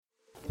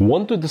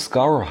Want to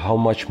discover how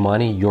much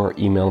money your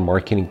email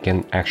marketing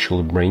can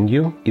actually bring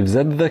you? If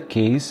that's the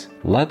case,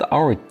 let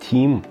our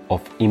team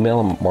of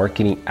email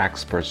marketing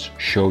experts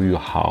show you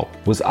how.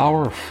 With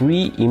our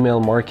free email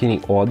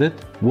marketing audit,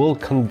 we'll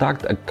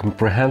conduct a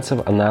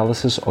comprehensive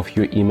analysis of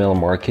your email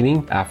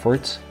marketing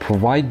efforts,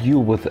 provide you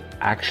with an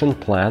action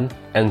plan,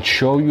 and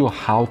show you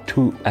how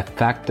to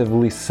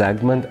effectively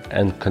segment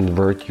and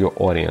convert your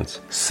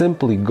audience.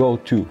 Simply go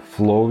to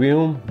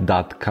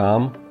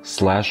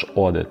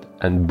flowium.com/audit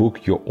and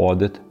book your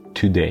audit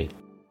today.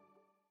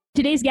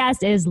 Today's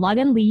guest is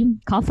Logan Lee,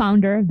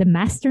 co-founder, the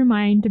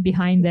mastermind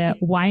behind the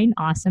Wine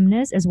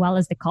Awesomeness, as well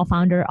as the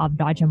co-founder of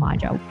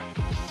Dojomojo.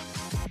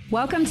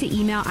 Welcome to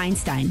Email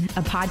Einstein,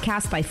 a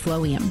podcast by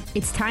Flowium.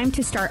 It's time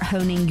to start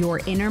honing your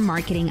inner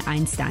marketing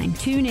Einstein.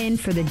 Tune in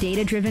for the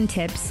data-driven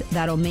tips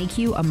that'll make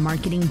you a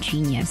marketing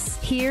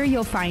genius. Here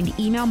you'll find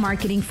email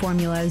marketing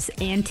formulas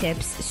and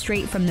tips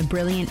straight from the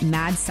brilliant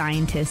mad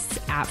scientists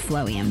at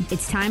Flowium.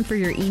 It's time for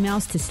your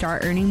emails to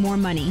start earning more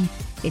money.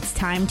 It's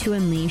time to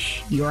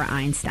unleash your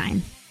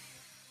Einstein.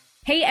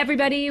 Hey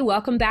everybody,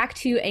 welcome back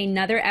to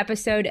another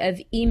episode of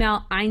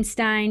Email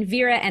Einstein.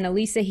 Vera and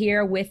Elisa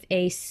here with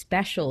a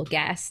special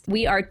guest.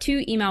 We are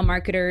two email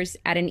marketers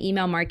at an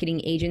email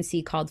marketing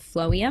agency called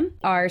Flowium,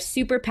 are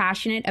super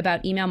passionate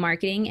about email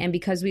marketing, and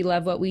because we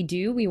love what we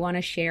do, we want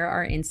to share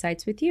our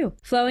insights with you.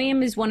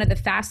 Flowium is one of the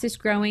fastest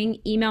growing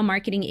email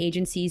marketing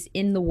agencies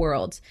in the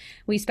world.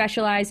 We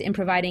specialize in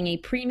providing a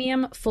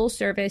premium, full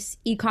service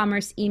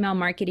e-commerce email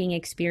marketing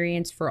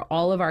experience for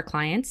all of our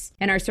clients,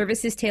 and our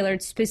service is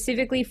tailored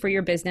specifically for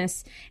your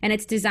business, and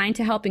it's designed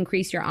to help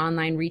increase your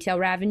online retail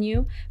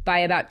revenue by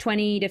about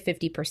 20 to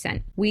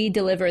 50%. We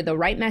deliver the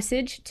right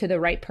message to the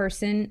right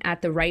person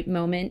at the right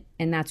moment,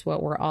 and that's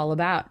what we're all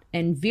about.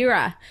 And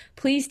Vera,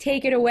 please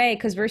take it away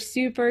because we're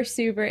super,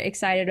 super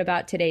excited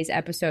about today's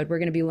episode. We're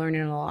going to be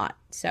learning a lot.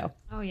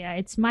 Oh yeah,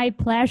 it's my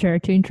pleasure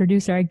to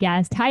introduce our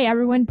guest. Hi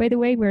everyone, by the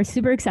way, we're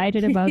super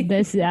excited about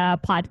this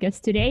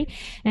podcast today,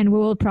 and we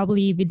will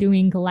probably be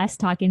doing less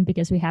talking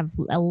because we have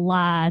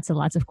lots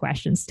of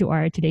questions to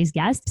our today's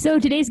guest. So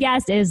today's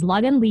guest is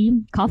Logan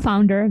Lee,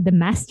 co-founder, the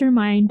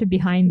mastermind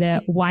behind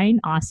the Wine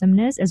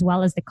Awesomeness, as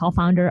well as the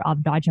co-founder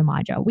of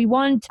Dojomojo. We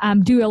won't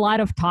do a lot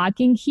of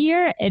talking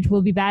here. It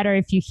will be better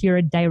if you hear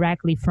it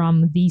directly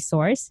from the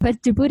source.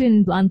 But to put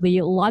it bluntly,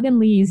 Logan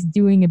Lee is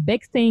doing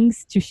big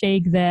things to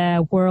shake the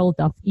world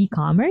of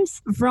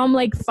e-commerce, from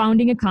like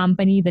founding a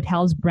company that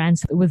helps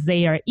brands with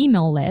their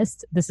email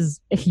list. This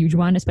is a huge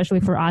one, especially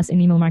for us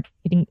in email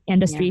marketing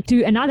industry,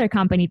 to another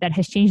company that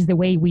has changed the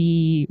way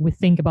we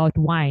think about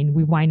wine.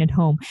 We wine at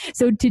home.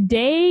 So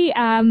today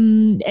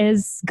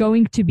is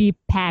going to be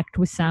packed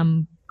with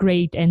some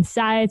great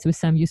insights, with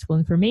some useful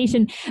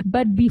information.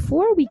 But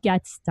before we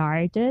get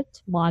started,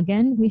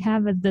 Logan, we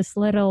have this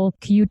little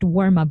cute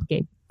warm-up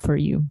game for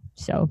you.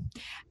 So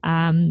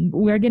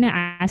we're going to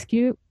ask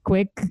you a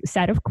quick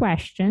set of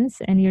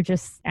questions, and you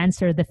just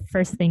answer the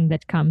first thing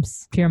that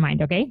comes to your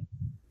mind, okay?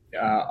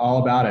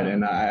 All about it.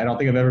 And I don't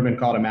think I've ever been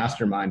called a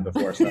mastermind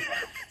before. So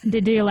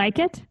Did you like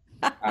it?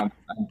 I'm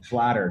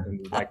flattered.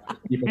 And like,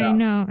 I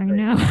know.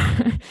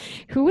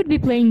 Who would be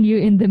playing you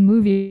in the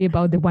movie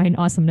about the Wine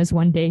Awesomeness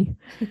one day?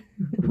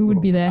 Who would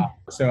be there?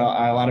 So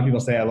a lot of people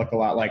say I look a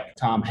lot like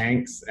Tom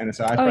Hanks. And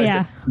so I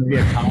thought maybe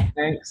a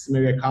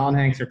Colin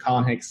Hanks or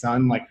Colin Hanks'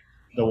 son, like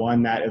the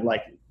one that is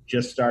like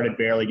just started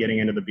barely getting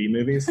into the B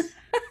movies.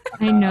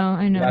 I know.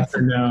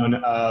 Lesser known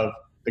of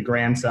the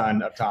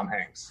grandson of Tom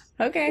Hanks.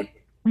 Okay.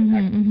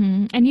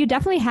 And you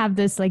definitely have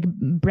this like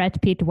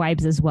Brad Pitt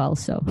vibes as well.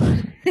 So,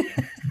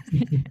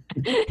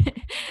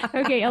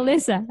 okay,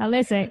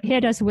 Alyssa,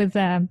 hit us with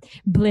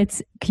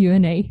Blitz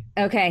Q&A.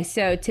 Okay,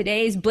 so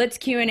today's Blitz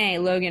Q&A.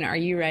 Logan, are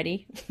you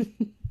ready?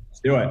 Let's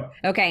do it.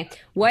 Okay,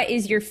 what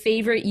is your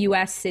favorite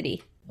U.S.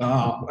 city?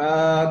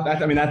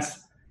 That's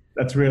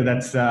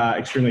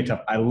extremely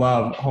tough. I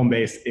love home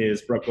base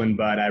is Brooklyn,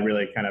 but I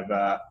really kind of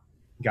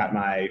got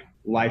my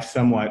life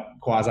somewhat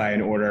quasi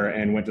in order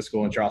and went to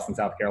school in Charleston,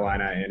 South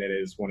Carolina, and it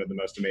is one of the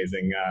most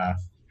amazing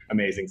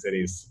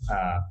cities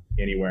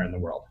anywhere in the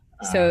world.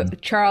 So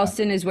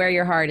Charleston is where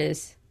your heart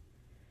is.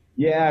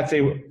 Yeah, I'd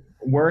say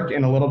work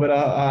and a little bit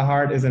of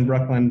heart is in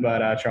Brooklyn,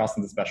 but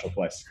Charleston's a special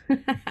place.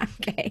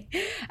 Okay.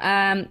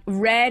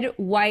 Red,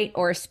 white,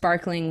 or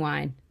sparkling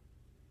wine?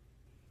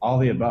 All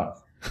the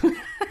above.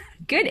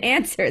 Good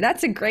answer.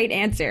 That's a great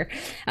answer.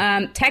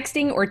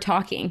 Texting or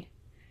talking?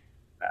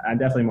 I'm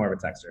definitely more of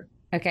a texter.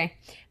 Okay.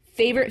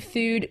 Favorite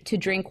food to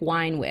drink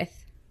wine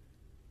with?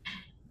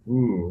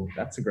 Ooh,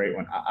 that's a great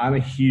one. I'm a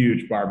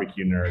huge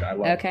barbecue nerd. I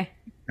love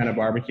kind of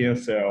barbecue.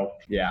 So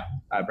yeah,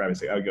 I'd probably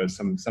say I would go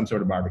some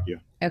sort of barbecue.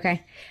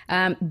 Okay.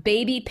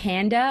 Baby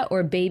panda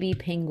or baby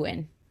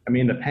penguin? I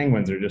mean, the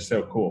penguins are just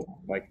so cool.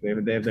 Like they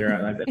have their.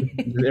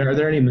 Are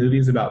there any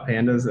movies about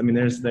pandas? I mean,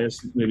 there's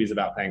movies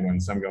about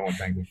penguins. So I'm going with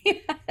penguin. Yeah,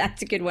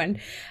 that's a good one.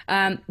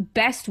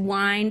 Best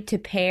wine to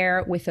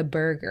pair with a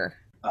burger?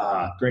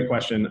 Great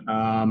question.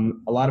 A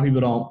lot of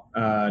people don't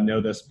know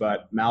this,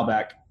 but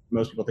Malbec,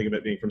 most people think of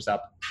it being from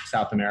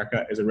South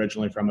America, is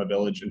originally from a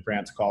village in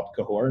France called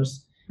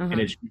Cahors. and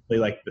it's usually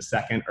like the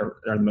second or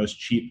the most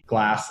cheap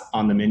glass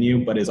on the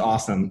menu, but is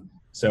awesome.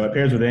 So it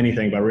pairs with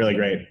anything, but really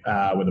great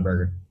with a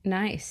burger.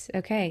 Nice.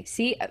 Okay.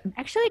 See,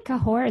 actually,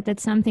 Kahor,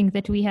 that's something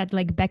that we had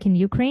like back in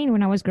Ukraine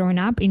when I was growing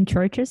up in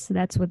churches.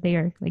 That's what they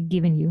are like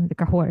giving you, the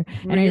Kahor.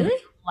 And really?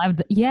 I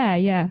loved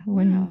yeah.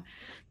 Wow.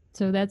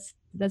 So that's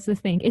the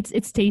thing.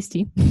 It's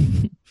tasty.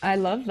 I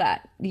love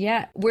that.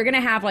 Yeah. We're going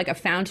to have like a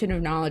fountain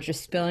of knowledge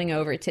just spilling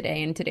over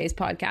today in today's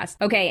podcast.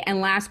 Okay. And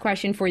last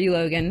question for you,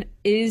 Logan.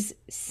 Is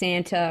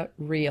Santa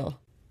real?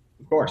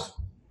 Of course.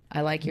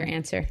 I like your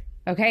answer.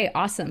 Okay,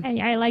 awesome.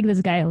 I like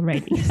this guy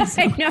already.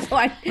 So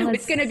I know.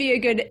 It's gonna be a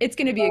good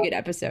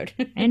episode.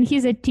 And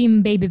he's a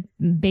team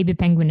baby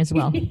penguin as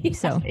well. Yeah,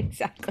 so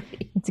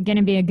exactly. It's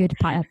gonna be a good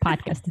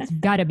podcast. It's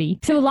gotta be.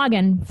 So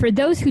Logan, for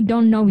those who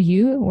don't know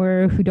you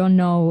or who don't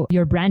know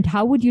your brand,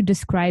 how would you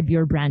describe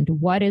your brand?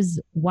 What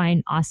is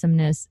Wine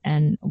Awesomeness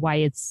and why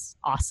it's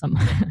awesome?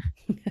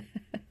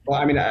 Well,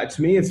 I mean,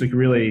 to me, it's like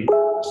really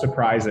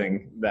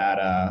surprising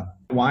that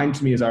wine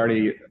to me is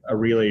already a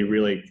really,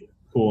 really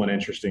cool and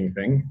interesting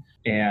thing.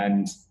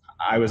 And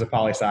I was a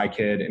poli-sci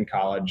kid in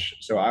college,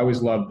 so I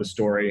always loved the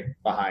story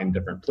behind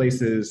different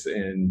places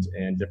and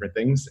different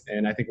things.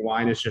 And I think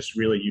wine is just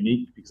really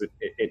unique because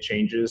it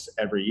changes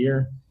every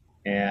year,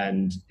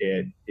 and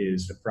it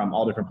is from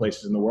all different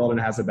places in the world and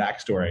has a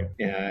backstory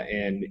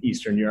in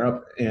Eastern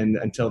Europe. And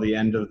until the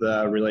end of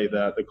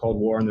the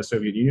Cold War and the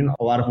Soviet Union,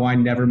 a lot of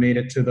wine never made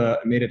it to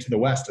the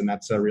West, and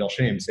that's a real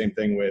shame. Same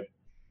thing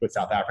with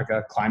South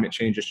Africa. Climate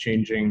change is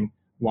changing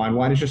wine.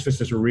 Wine is just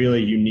this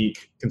really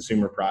unique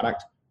consumer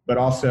product, but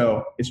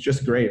also it's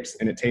just grapes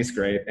and it tastes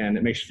great and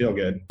it makes you feel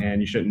good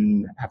and you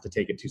shouldn't have to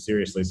take it too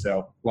seriously.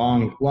 So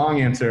long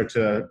answer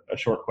to a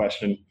short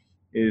question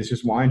is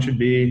just wine should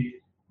be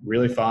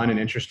really fun and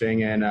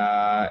interesting and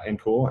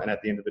cool. And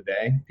at the end of the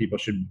day, it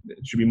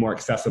should be more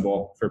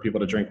accessible for people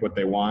to drink what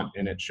they want.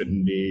 And it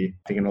shouldn't be,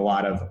 I think in a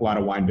lot of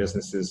wine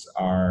businesses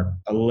are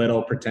a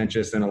little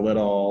pretentious and a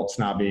little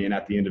snobby. And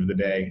at the end of the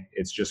day,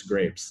 it's just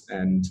grapes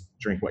and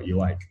drink what you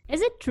like.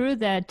 Is it true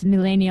that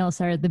millennials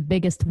are the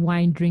biggest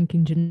wine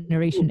drinking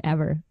generation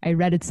ever? I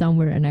read it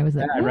somewhere and I was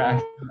like,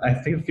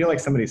 I feel like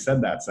somebody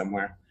said that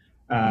somewhere.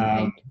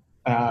 Right.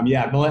 I mean,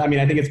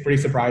 I think it's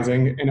pretty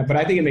surprising, but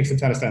I think it makes a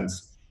ton of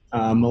sense.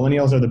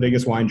 Millennials are the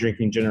biggest wine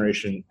drinking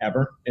generation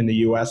ever. In the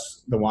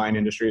US, the wine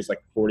industry is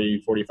like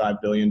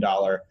 $40-45 billion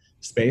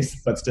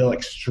space, but still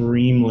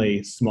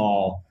extremely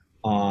small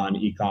on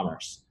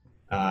e-commerce.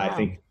 Wow. I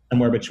think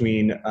somewhere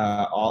between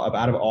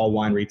out of all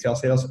wine retail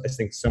sales, I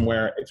think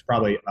somewhere it's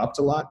probably upped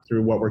a lot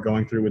through what we're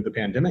going through with the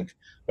pandemic,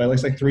 but it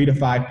looks like 3 to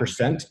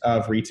 5%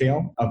 of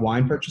retail of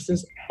wine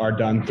purchases are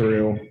done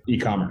through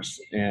e-commerce.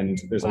 And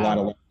there's a lot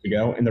of left to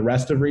go. In the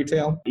rest of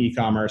retail,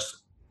 e-commerce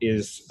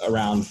is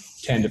around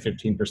 10 to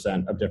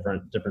 15% of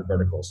different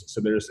verticals. So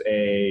there's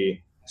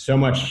so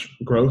much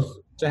growth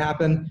to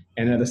happen.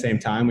 And at the same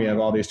time, we have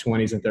all these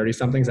 20s and 30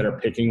 somethings that are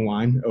picking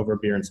wine over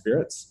beer and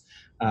spirits.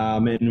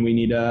 And we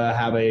need to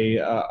have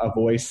a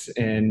voice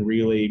and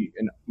really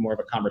more of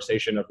a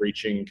conversation of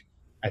reaching,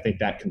 I think,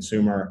 that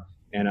consumer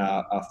in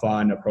a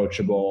fun,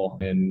 approachable,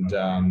 and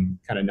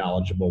kind of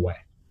knowledgeable way.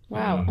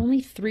 Wow.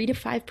 Only 3 to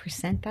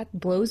 5%? That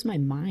blows my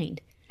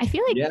mind. I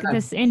feel like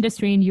this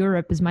industry in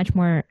Europe is much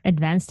more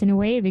advanced in a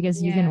way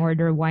because you can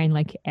order wine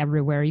like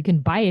everywhere. You can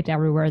buy it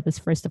everywhere. This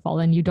first of all,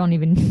 and they don't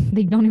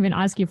even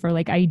ask you for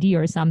like ID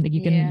or something.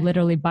 You can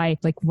literally buy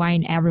like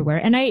wine everywhere.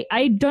 And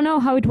I don't know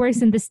how it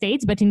works in the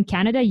States, but in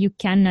Canada, you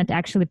cannot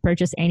actually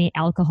purchase any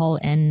alcohol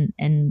in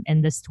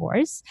the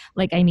stores.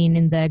 Like, I mean,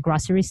 in the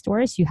grocery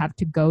stores, you have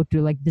to go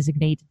to like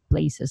designated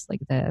places like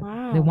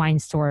the wine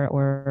store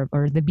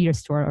or the beer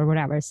store or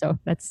whatever. So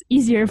that's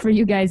easier for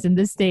you guys in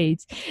the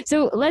States.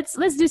 So let's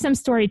do some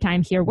story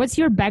time here. What's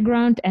your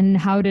background and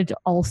how did it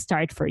all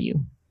start for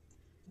you?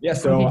 Yeah,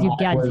 so how did you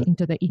get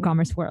into the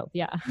e-commerce world?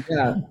 Yeah,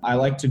 I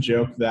like to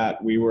joke that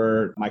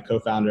my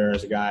co-founder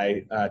is a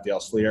guy, Dale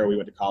Sleer. We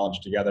went to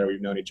college together.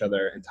 We've known each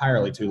other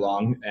entirely too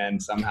long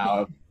and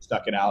somehow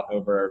stuck it out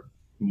over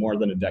more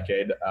than a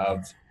decade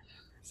of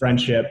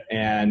friendship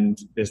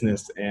and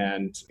business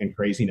and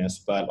craziness.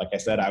 But like I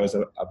said, I was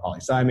a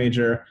poli-sci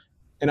major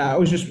and I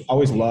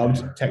always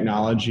loved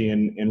technology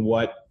and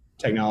what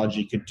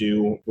technology could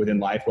do within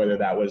life, whether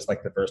that was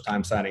like the first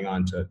time signing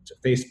on to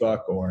Facebook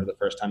or the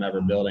first time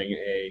ever building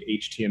a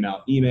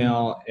HTML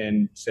email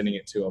and sending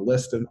it to a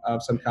list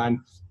of some kind,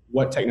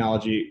 what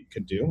technology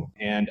could do.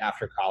 And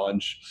after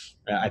college,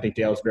 I think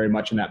Dale's very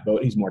much in that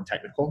boat. He's more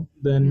technical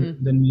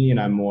than me, and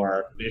I'm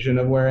more vision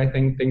of where I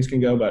think things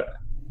can go, but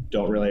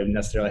don't really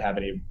necessarily have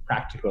any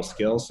practical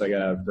skills. So I got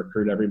to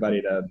recruit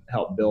everybody to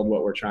help build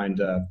what we're trying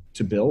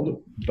to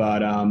build.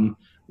 But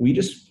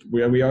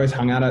we always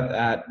hung out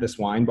at this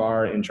wine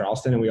bar in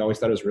Charleston, and we always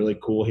thought it was really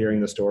cool hearing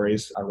the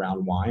stories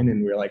around wine.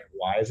 And we were like,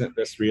 why isn't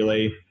this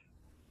really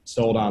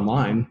sold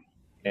online?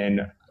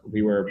 And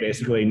we were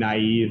basically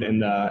naive in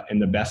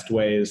the best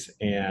ways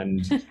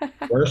and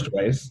worst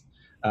ways.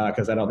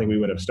 because I don't think we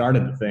would have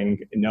started the thing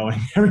knowing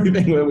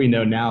everything that we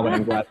know now, but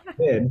I'm glad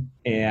we did.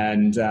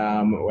 And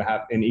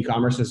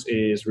e-commerce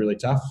is really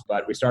tough,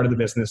 but we started the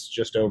business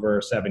just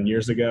over 7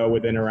 years ago.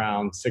 Within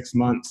around 6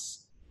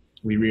 months,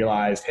 we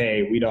realized,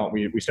 hey,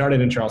 we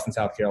started in Charleston,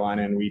 South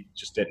Carolina, and we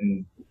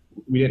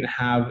didn't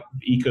have,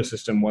 the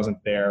ecosystem wasn't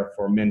there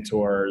for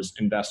mentors,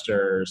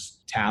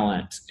 investors,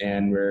 talent.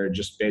 And we're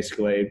just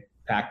basically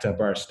packed up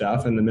our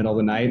stuff in the middle of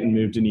the night and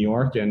moved to New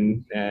York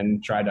and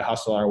tried to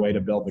hustle our way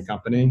to build the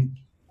company.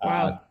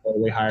 Wow.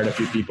 We hired a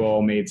few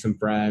people, made some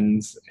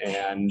friends,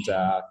 and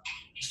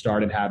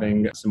started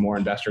having some more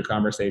investor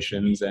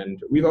conversations.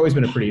 And we've always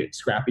been a pretty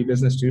scrappy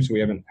business too. So we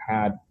haven't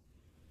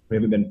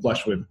been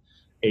flush with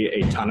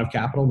a ton of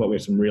capital, but we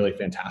have some really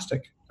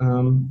fantastic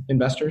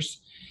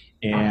investors.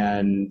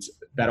 And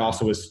that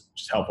also was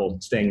just helpful,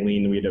 staying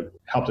lean. It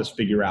helped us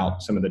figure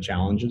out some of the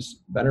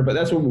challenges better. But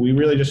that's what we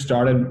really just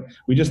started.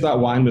 We just thought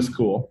wine was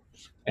cool.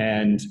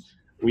 And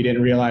we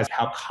didn't realize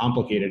how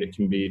complicated it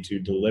can be to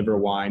deliver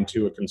wine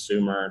to a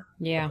consumer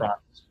across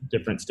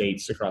different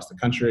states across the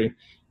country.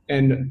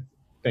 And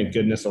thank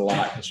goodness a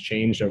lot has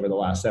changed over the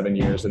last 7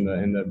 years. And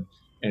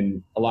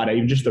a lot of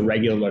even just the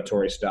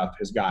regulatory stuff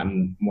has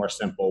gotten more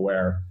simple,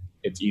 where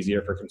it's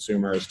easier for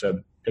consumers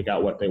to pick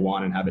out what they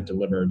want and have it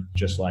delivered,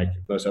 just like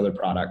most other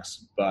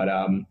products. But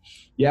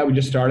we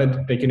just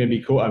started thinking it'd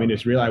be cool. I mean,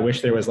 it's real. I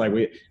wish there was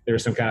there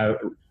was some kind of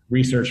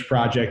research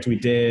project we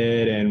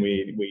did, and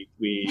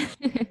we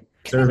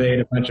surveyed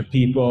a bunch of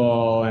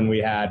people, and we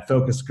had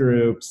focus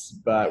groups.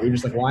 But we were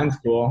just like, wine's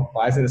cool.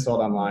 Why isn't it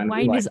sold online?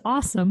 Wine is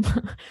awesome.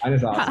 Wine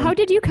is awesome. How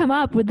did you come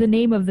up with the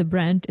name of the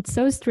brand? It's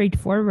so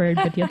straightforward,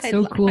 but yet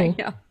so cool.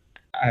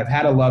 I've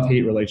had a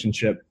love-hate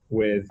relationship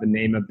with the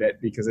name a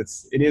bit, because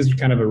it is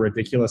kind of a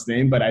ridiculous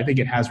name, but I think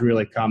it has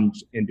really come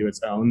into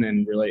its own,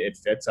 and really it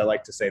fits. I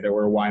like to say that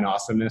we're Wine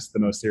Awesomeness, the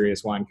most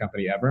serious wine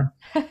company ever.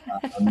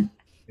 And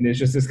it's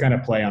just this kind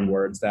of play on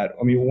words that,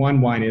 I mean,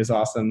 wine is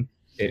awesome.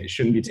 It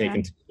shouldn't be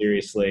taken too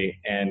seriously,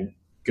 and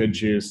good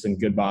juice and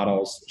good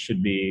bottles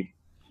you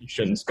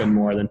shouldn't spend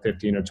more than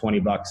 $15 or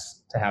 $20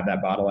 to have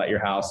that bottle at your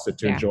house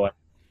to enjoy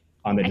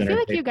on the dinner table.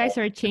 I feel like you guys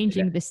are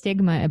changing the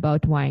stigma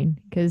about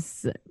wine,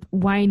 because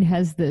wine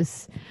has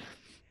this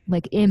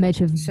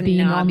image of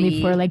being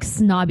only for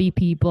snobby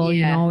people,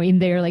 in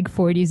their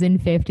 40s and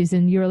 50s,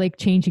 and you're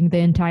changing the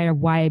entire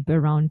vibe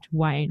around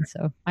wine.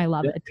 So I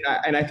love it.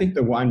 And I think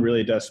the wine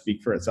really does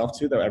speak for itself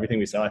too, though. Everything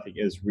we sell, I think,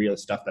 is real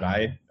stuff that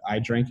I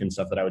drink and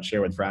stuff that I would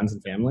share with friends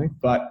and family.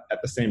 But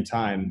at the same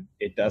time,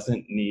 it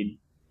doesn't need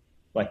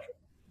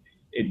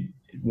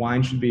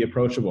wine should be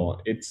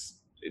approachable. It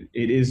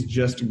is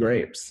just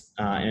grapes,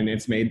 and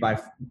it's made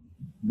by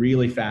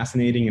really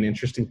fascinating and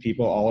interesting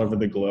people all over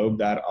the globe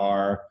that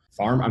are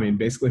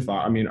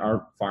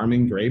are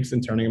farming grapes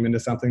and turning them into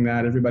something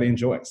that everybody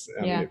enjoys.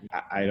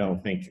 I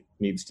don't think it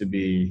needs to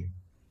be.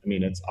 I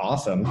mean, it's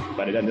awesome,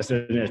 but it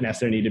doesn't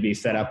necessarily need to be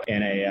set up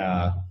on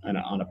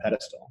a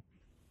pedestal.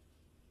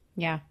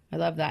 Yeah, I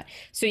love that.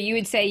 So you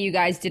would say you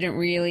guys didn't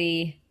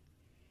really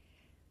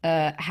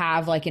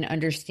have an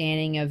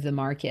understanding of the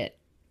market,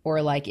 or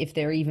if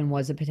there even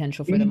was a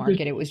potential for the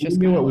market. It was just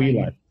we knew what we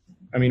liked.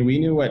 I mean, we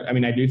knew what. I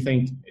mean, I do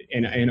think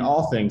in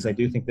all things, I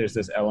do think there's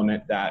this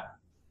element that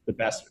the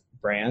best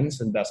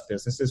brands and best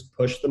businesses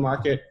push the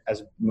market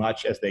as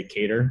much as they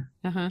cater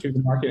to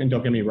the market. And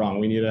don't get me wrong,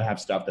 we need to have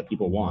stuff that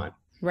people want.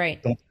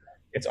 Right. But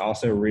it's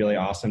also really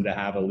awesome to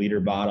have a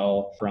liter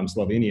bottle from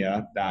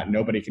Slovenia that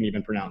nobody can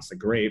even pronounce the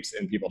grapes,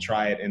 and people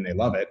try it and they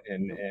love it,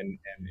 and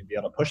be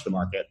able to push the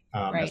market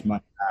as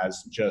much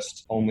as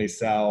just only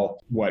sell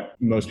what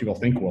most people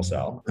think will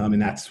sell.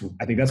 And I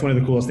think that's one of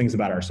the coolest things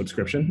about our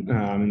subscription.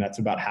 And that's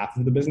about half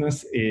of the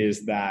business,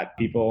 is that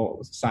people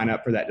sign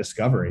up for that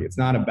discovery. It's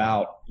not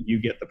about you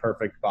get the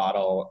perfect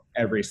bottle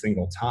every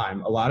single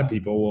time. A lot of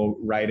people will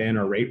write in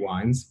or rate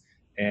wines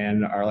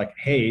and are like,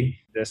 hey,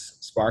 this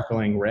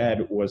sparkling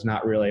red was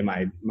not really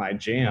my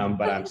jam,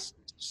 but I'm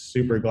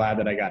super glad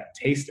that I got to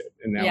taste it.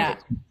 And that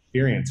was an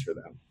experience for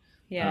them.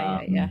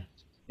 Yeah.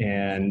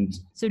 And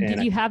so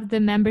did you have the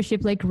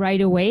membership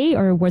right away,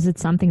 or was it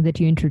something that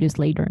you introduced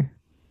later?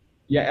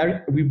 Yeah,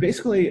 we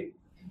basically,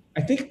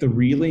 I think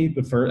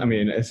the first, I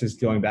mean, this is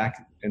going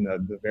back in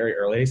the very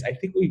early days. I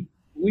think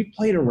we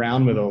played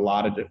around with a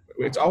lot of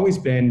it's always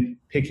been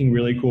picking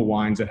really cool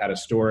wines that had a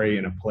story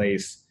and a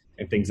place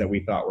and things that we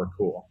thought were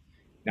cool.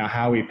 Now,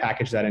 how we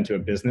package that into a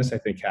business, I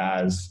think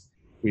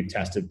we've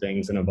tested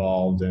things and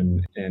evolved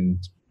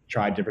and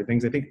tried different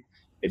things. I think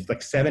it's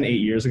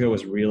 7-8 years ago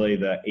was really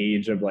the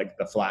age of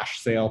the flash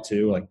sale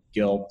too,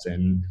 Gilt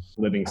and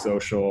Living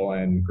Social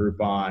and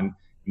Groupon.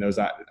 And those,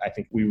 I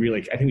think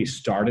we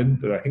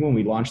started, but I think when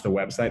we launched the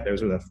website,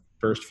 those were the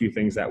first few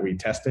things that we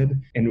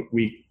tested. And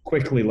we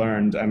quickly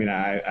learned, I mean,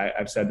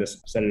 I've said it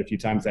a few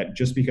times, that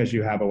just because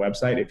you have a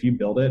website, if you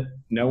build it,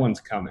 no one's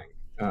coming.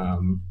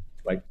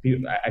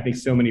 I think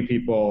so many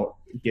people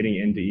getting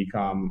into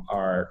e-com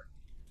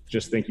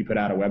just think you put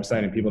out a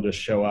website and people just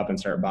show up and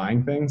start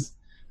buying things.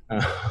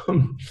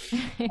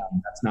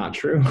 That's not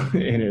true.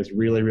 And it's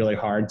really, really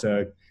hard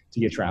to to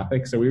get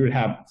traffic. So we would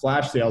have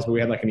flash sales, but we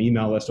had like an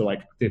email list of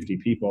like 50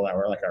 people that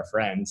were like our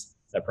friends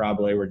that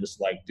probably were just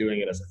like doing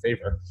it as a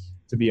favor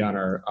to be on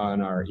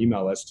our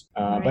email list.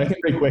 But I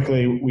think pretty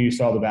quickly we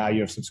saw the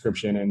value of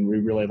subscription, and we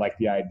really liked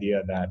the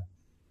idea that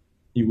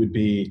it would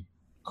be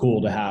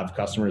cool to have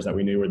customers that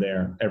we knew were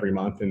there every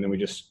month. And then we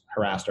just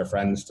harassed our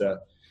friends to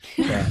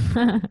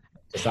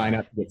sign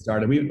up to get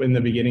started. In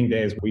the beginning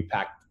days, we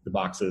packed the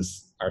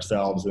boxes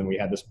ourselves, and we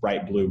had this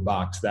bright blue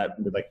box that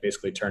would like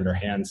basically turned our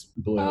hands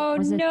blue. Oh,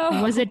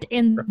 was it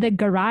in the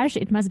garage?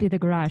 It must be the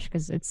garage,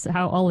 because it's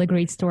how all the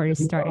great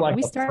stories start. Like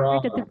we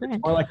started at the front.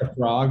 It's more like a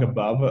frog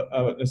above.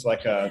 It's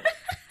like a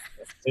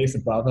face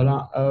above it.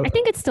 I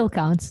think it still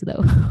counts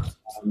though.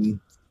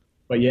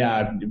 But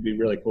yeah, it'd be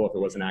really cool if it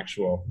was an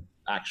actual.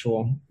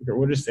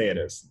 We'll just say it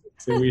is.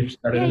 So we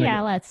started.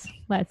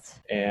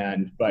 Let's.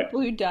 But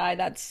blue dye.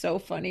 That's so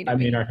funny. I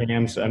mean, our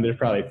hands. There's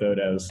probably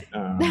photos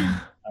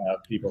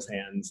of people's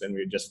hands, and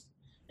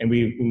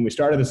when we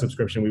started the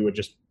subscription, we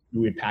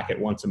would pack it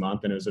once a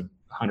month, and it was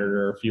 100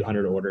 or a few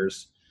hundred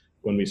orders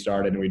when we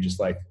started, and we just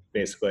like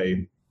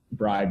basically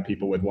bribe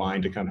people with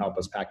wine to come help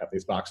us pack up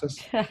these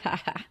boxes.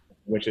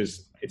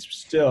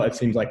 It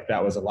seems like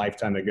that was a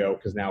lifetime ago,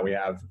 because now we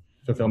have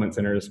fulfillment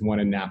centers, one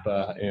in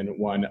Napa and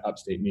one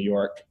upstate New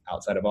York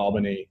outside of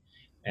Albany.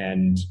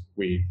 And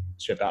we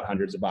ship out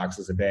hundreds of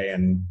boxes a day,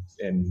 and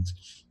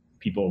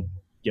people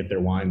get their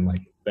wine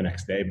like the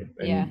next day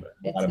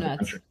out of the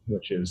country,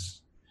 which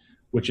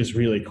is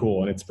really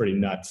cool. And it's pretty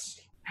nuts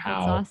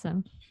how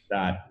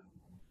that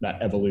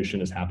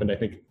evolution has happened. I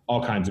think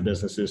all kinds of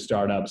businesses,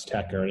 startups,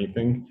 tech, or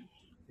anything,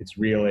 it's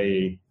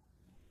really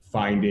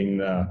finding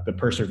the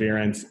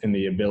perseverance and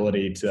the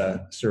ability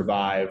to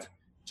survive,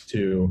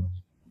 to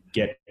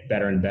get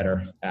better and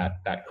better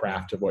at that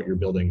craft of what you're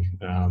building.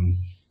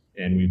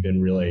 And we've been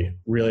really,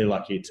 really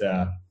lucky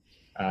to,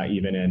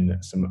 even in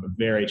some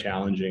very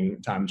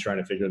challenging times trying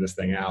to figure this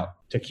thing out,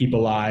 to keep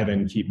alive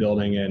and keep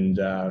building and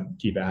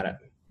keep at it.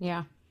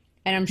 Yeah.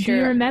 And I'm sure.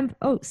 Do you remember?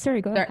 Oh,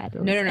 sorry, go ahead.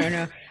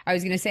 No. I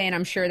was going to say, and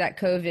I'm sure that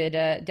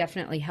COVID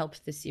definitely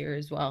helped this year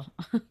as well,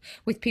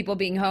 with people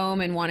being home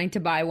and wanting to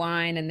buy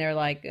wine, and they're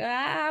like,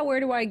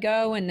 where do I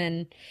go? And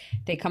then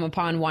they come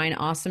upon wine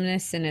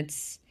awesomeness, and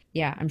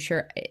I'm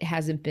sure it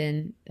hasn't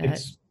been.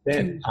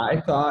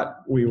 I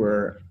thought we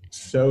were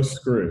so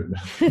screwed.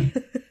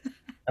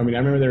 I mean, I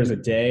remember there was a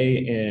day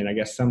in, I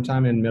guess,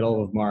 sometime in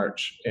middle of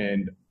March,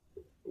 and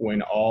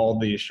when all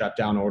the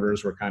shutdown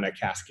orders were kind of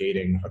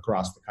cascading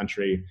across the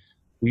country,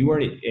 we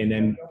weren't, and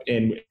then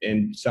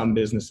in some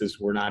businesses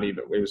were not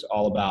even, it was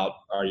all about,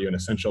 are you an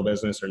essential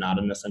business or not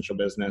an essential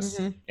business?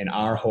 Mm-hmm. And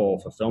our whole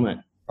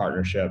fulfillment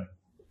partnership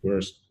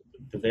was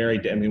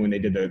when they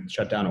did the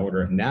shutdown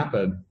order at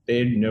Napa, they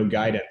had no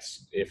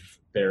guidance if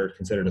they're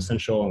considered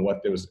essential and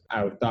what it was.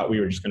 I thought we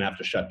were just going to have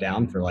to shut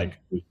down for like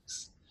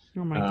weeks.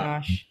 Oh my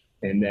gosh.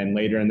 And then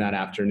later in that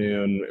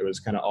afternoon, it was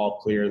kind of all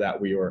clear that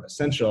we were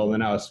essential.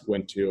 Then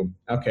went to,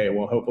 okay,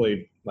 well,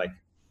 hopefully like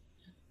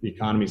the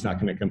economy's not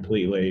going to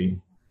completely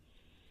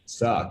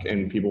suck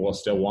and people will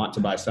still want to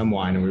buy some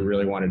wine. And we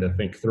really wanted to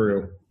think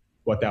through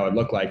what that would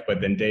look like.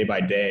 But then day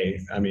by day,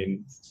 I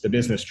mean, the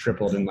business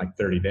tripled in like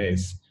 30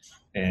 days.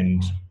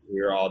 And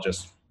we were all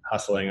just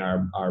hustling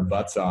our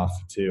butts off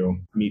to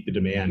meet the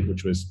demand,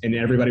 and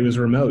everybody was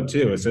remote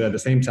too. So at the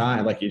same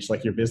time, like it's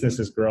like your business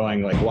is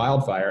growing like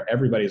wildfire.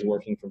 Everybody's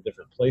working from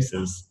different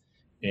places.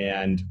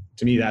 And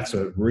to me, that's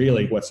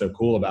what's so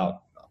cool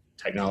about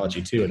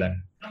technology too, that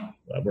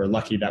we're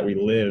lucky that we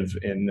live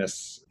in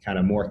this kind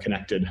of more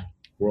connected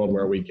world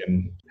where we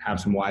can have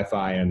some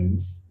Wi-Fi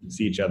and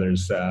see each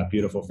other's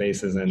beautiful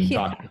faces and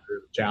talk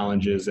through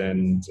challenges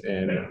and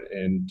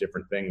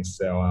different things.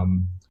 So,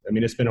 I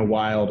mean, it's been a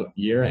wild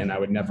year, and I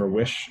would never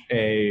wish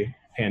a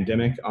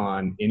pandemic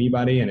on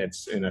anybody. And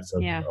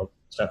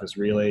stuff is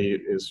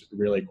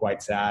really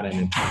quite sad.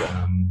 And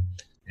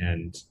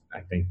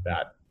I think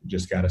that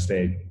just got to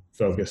stay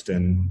focused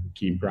and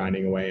keep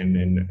grinding away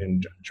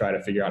and try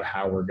to figure out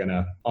how we're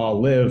gonna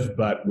all live.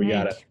 But we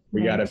gotta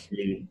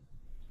be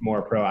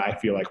more I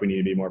feel like we need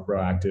to be more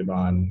proactive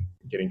on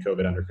getting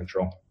COVID under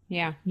control.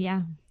 Yeah.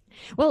 Yeah.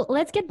 Well,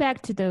 let's get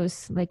back to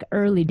those like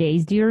early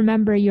days. Do you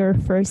remember your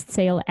first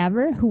sale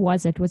ever? Who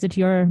was it? Was it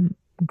your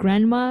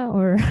grandma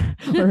or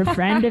a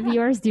friend of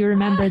yours? Do you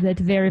remember that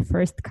very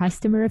first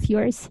customer of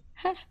yours?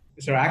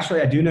 So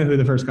actually, I do know who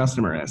the first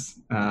customer is.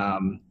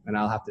 And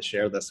I'll have to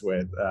share this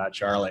with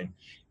Charlie.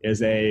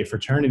 Is a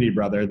fraternity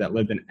brother that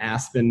lived in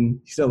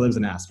Aspen. He still lives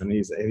in Aspen.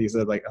 He's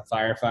like a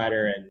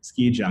firefighter and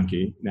ski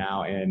junkie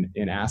now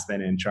in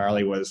Aspen. And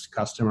Charlie was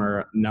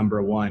customer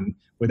number one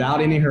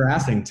without any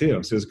harassing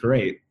too. So it was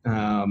great.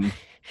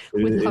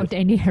 Without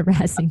any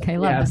harassing. I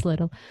love this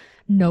little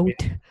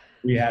note.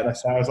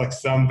 That was like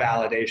some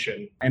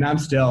validation. And I'm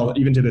still,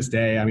 even to this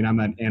day, I mean, I'm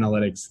an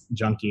analytics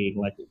junkie,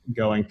 like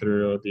going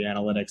through the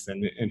analytics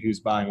and who's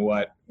buying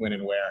what, when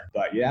and where.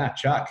 But yeah,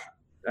 Chuck.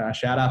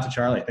 Shout out to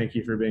Charlie. Thank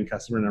you for being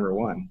customer number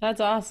one.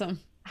 That's awesome.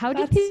 How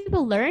did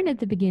people learn at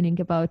the beginning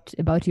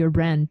about your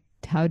brand?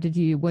 How did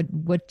you,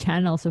 what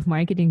channels of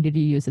marketing did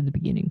you use at the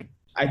beginning?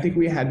 I think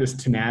we had this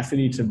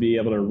tenacity to be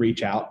able to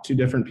reach out to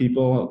different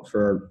people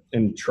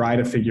and try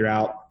to figure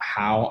out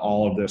how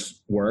all of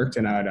this worked.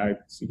 And I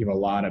give a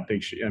lot of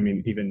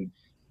even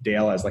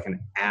Dale as like an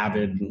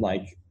avid,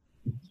 like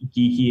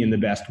geeky in the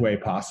best way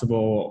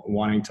possible,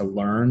 wanting to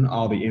learn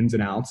all the ins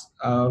and outs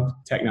of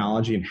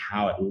technology and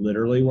how it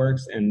literally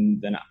works.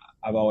 And then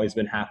I've always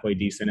been halfway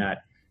decent at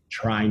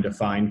trying to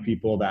find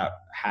people that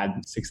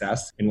had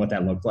success in what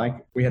that looked like.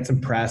 We had some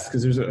press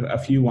because there's a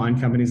few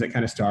wine companies that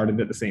kind of started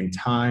at the same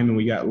time, and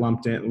we got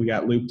looped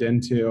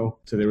into.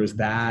 So there was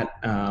that.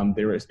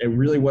 It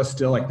really was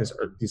still like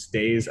these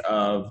days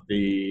of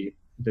the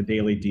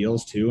daily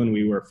deals too, and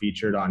we were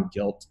featured on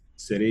Gilt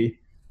City,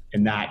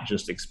 and that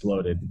just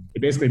exploded.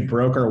 It basically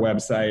broke our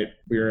website.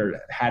 We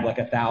had like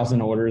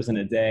 1,000 orders in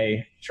a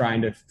day,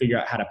 trying to figure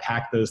out how to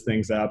pack those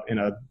things up in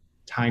a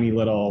tiny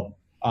little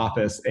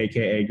office,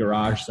 aka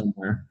garage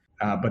somewhere.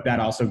 But that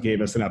also gave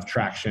us enough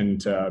traction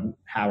to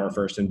have our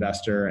first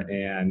investor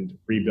and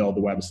rebuild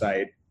the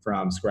website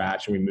from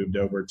scratch. And we moved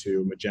over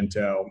to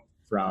Magento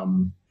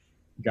from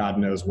God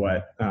knows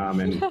what,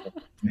 and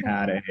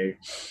had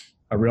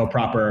a real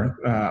proper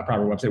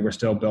website. We're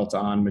still built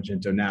on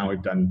Magento now.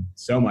 We've done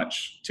so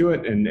much to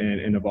it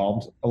and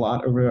evolved a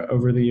lot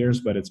over the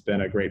years, but it's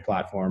been a great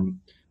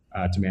platform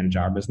to manage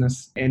our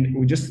business. And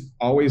we just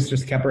always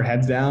just kept our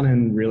heads down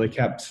and really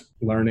kept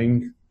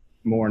learning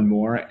more and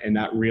more. And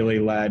that really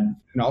led,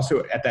 and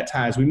also at that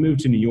time, as we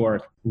moved to New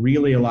York,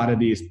 really a lot of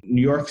these,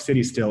 New York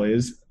City still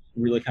is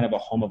really kind of a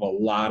home of a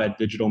lot of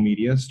digital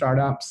media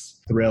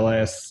startups,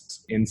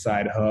 Thrillist,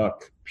 Inside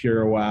Hook,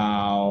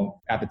 PureWow.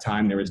 At the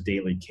time, there was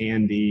Daily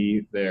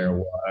Candy. There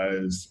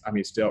was,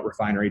 still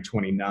Refinery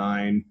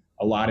 29.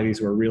 A lot of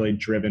these were really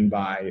driven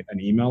by an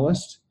email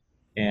list.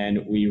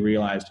 And we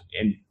realized,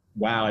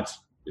 wow,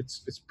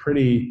 it's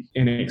pretty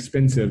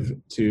inexpensive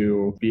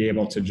to be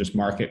able to just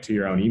market to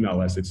your own email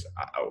list. It's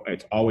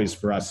always,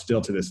 for us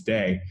still to this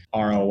day,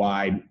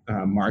 ROI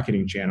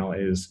marketing channel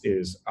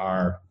is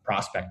our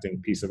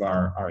prospecting piece of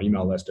our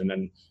email list. And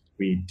then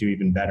we do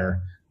even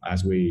better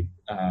as we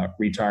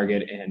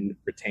retarget and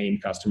retain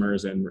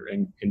customers and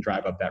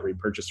drive up that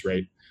repurchase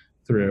rate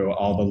through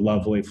all the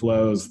lovely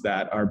flows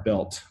that are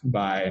built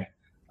by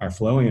our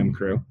Flowium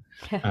crew.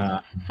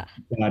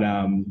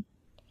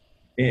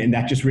 And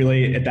that just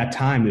really, at that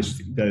time,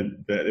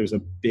 there was a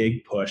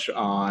big push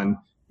on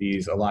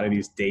a lot of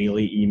these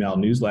daily email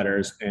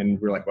newsletters. And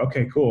we're like,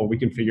 okay, cool. We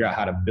can figure out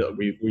how to build.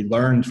 We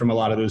learned from a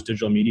lot of those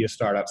digital media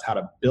startups how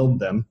to build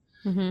them.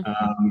 Mm-hmm.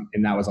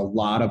 And that was a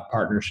lot of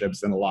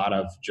partnerships and a lot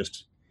of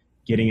just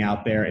getting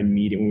out there and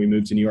meeting. When we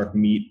moved to New York,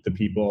 meet the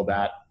people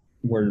that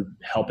were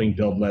helping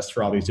build lists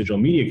for all these digital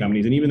media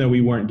companies. And even though we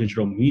weren't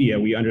digital media,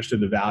 we understood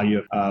the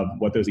value of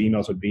what those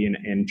emails would be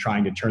and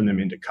trying to turn them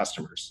into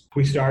customers.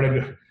 We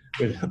started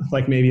with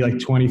maybe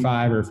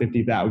 25 or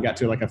 50,000. We got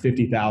to like a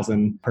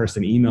 50,000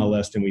 person email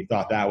list, and we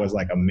thought that was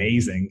like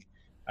amazing.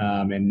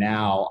 And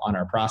now on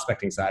our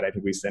prospecting side, I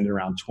think we send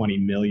around 20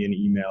 million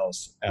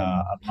emails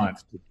a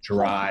month to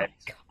drive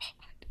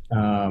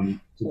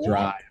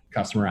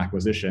customer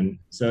acquisition.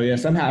 So yeah,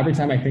 somehow every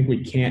time I think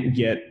we can't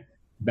get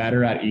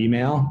better at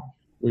email,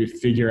 we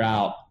figure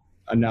out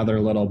another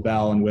little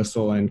bell and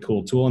whistle and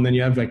cool tool. And then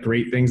you have like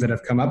great things that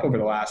have come up over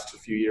the last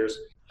few years.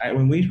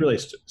 When we really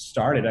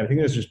started, I think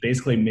it was just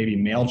basically maybe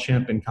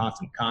MailChimp and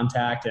Constant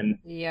Contact. And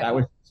that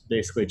was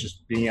basically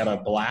just being able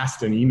to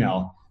blast an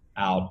email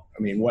out.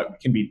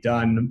 What can be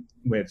done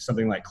with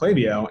something like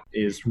Klaviyo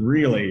is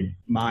really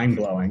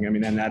mind-blowing.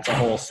 And that's a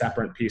whole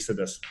separate piece of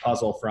this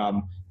puzzle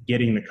from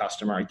getting the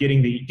customer,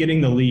 getting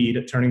the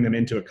lead, turning them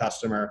into a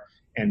customer,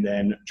 and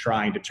then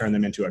trying to turn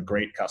them into a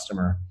great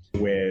customer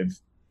with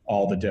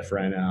all the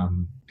different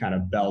kind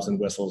of bells and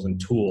whistles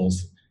and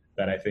tools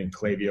that I think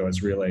Klaviyo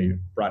has really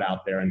brought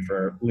out there. And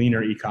for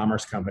leaner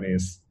e-commerce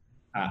companies,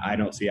 I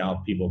don't see how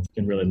people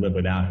can really live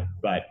without it.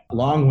 But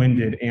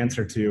long-winded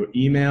answer to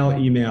email.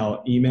 We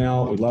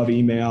love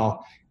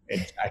email.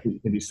 I think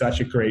it can be such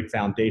a great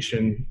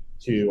foundation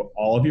to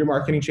all of your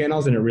marketing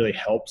channels, and it really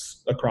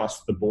helps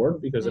across the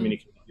board because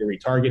you're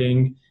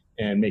retargeting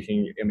and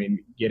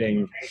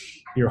getting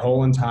your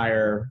whole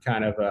entire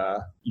kind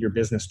of your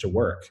business to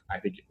work. I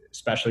think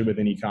especially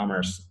within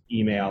e-commerce,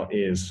 email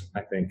is,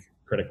 I think,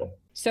 critical.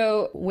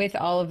 So with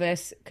all of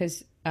this,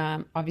 because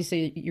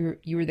obviously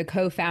you were the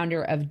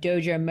co-founder of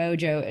Dojo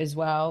Mojo as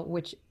well,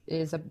 which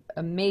is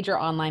a major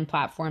online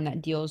platform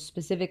that deals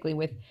specifically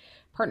with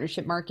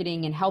partnership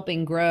marketing and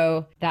helping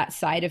grow that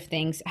side of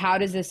things. How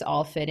does this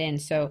all fit in?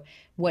 So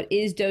what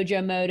is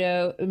Dojo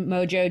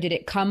Mojo? Did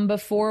it come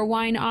before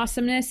Wine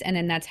Awesomeness and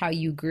then that's how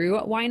you grew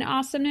at Wine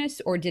Awesomeness?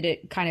 Or did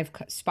it kind of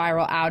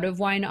spiral out of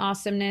Wine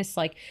Awesomeness?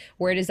 Like,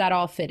 where does that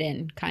all fit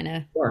in kind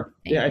of? Sure.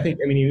 Yeah, I think,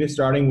 even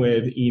starting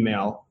with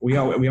email, we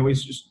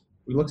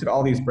looked at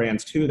all these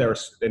brands too that were,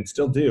 and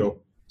still do,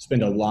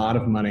 spend a lot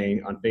of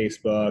money on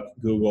Facebook,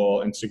 Google,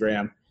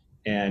 Instagram.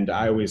 And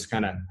I always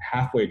kind of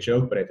halfway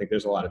joke, but I think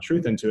there's a lot of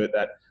truth into it,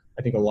 that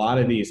I think a lot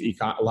of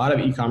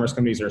e-commerce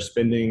companies are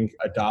spending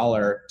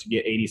 $1 to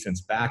get 80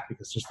 cents back,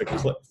 because just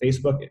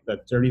Facebook, the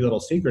dirty little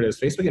secret is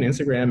Facebook and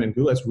Instagram and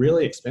Google, it's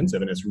really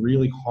expensive and it's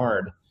really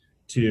hard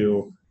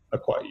to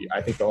acquire.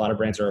 I think a lot of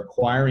brands are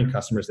acquiring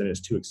customers and it's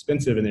too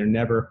expensive, and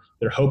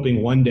they're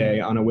hoping one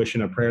day on a wish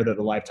and a prayer that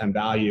the lifetime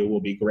value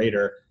will be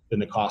greater than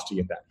the cost to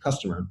get that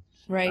customer.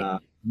 Right.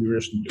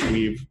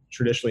 We've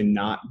traditionally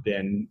not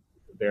been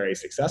very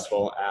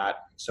successful at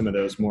some of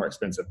those more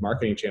expensive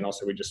marketing channels.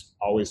 So we just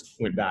always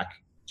went back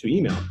to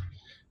email.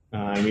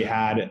 And we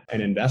had an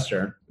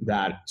investor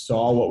that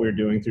saw what we were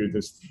doing through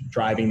this,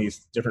 driving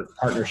these different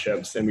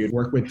partnerships. And we'd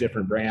work with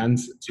different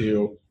brands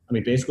to,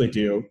 basically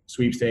do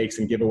sweepstakes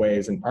and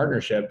giveaways and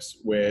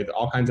partnerships with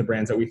all kinds of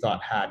brands that we thought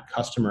had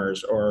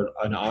customers or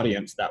an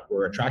audience that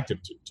were attractive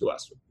to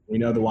us. We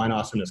know the Wine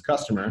Awesomeness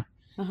customer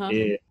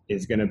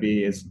is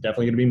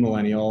definitely going to be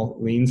millennial,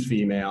 leans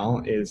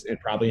female, is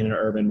probably in an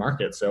urban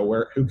market.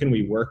 So who can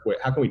we work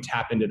with? How can we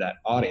tap into that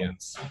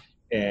audience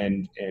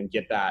and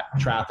get that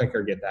traffic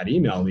or get that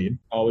email lead?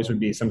 Always would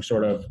be some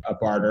sort of a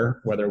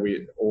barter,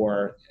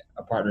 or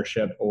a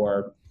partnership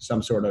or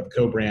some sort of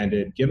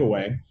co-branded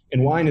giveaway.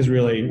 And wine is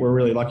we're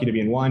really lucky to be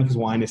in wine, because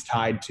wine is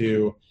tied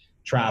to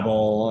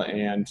travel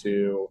and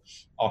to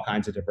all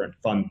kinds of different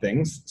fun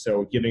things.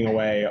 So giving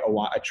away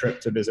a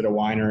trip to visit a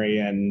winery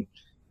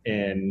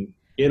in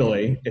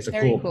Italy is a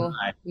cool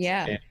prize.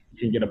 Yeah. And you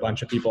can get a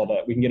bunch of people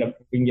that we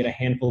can get a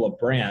handful of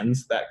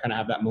brands that kind of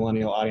have that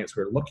millennial audience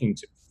we're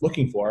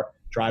looking for,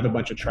 drive a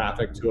bunch of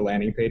traffic to a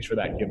landing page for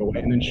that giveaway,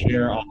 and then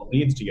share all the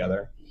leads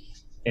together.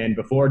 And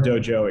before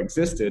Dojo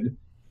existed,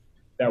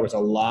 there was a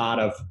lot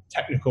of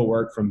technical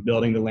work, from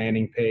building the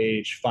landing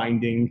page,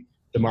 finding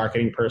the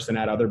marketing person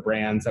at other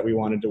brands that we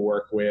wanted to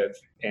work with.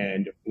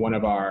 And one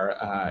of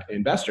our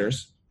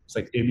investors, it's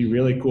like, it'd be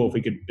really cool if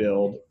we could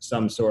build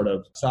some sort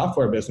of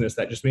software business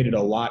that just made it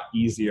a lot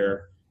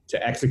easier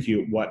to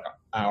execute what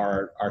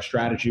our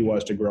strategy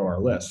was to grow our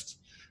list.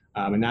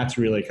 And that's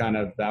really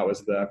that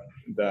was the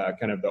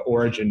kind of the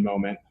origin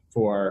moment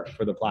for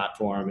the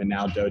platform. And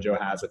now Dojo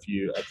has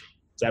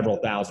several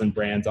thousand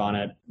brands on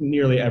it.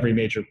 Nearly every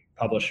major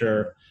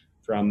publisher,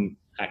 from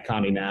at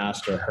Condé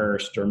Nast or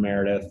Hearst or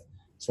Meredith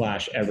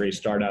 / every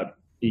startup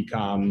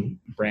e-com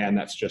brand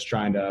that's just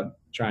trying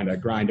to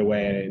grind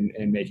away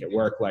and make it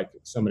work, like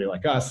somebody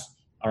like us,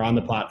 are on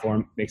the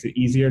platform. Makes it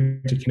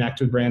easier to connect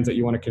with brands that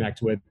you want to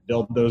connect with,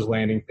 build those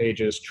landing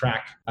pages,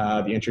 track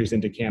the entries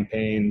into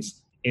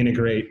campaigns,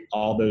 integrate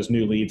all those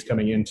new leads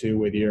coming into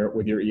with your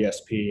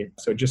ESP.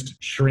 So it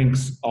just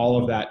shrinks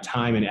all of that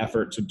time and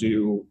effort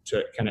to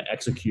kind of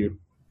execute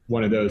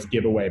one of those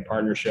giveaway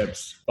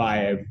partnerships by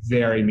a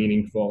very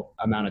meaningful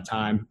amount of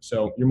time.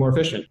 So you're more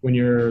efficient. When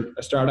you're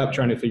a startup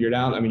trying to figure it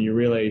out,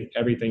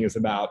 everything is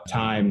about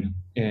time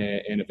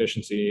and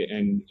efficiency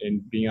and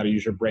being able to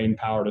use your brain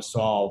power to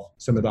solve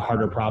some of the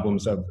harder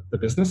problems of the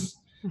business.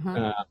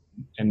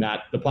 And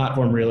that the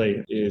platform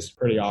really is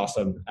pretty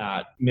awesome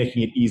at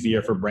making it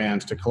easier for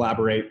brands to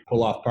collaborate,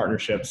 pull off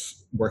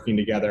partnerships, working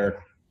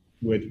together,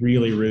 with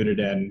really rooted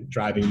in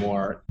driving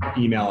more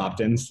email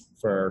opt-ins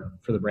for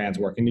the brands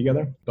working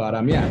together. But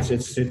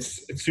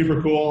it's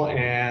super cool,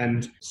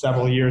 and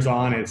several years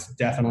on, it's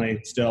definitely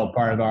still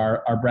part of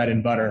our bread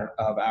and butter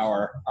of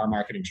our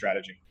marketing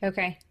strategy.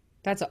 Okay.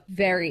 That's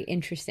very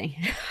interesting.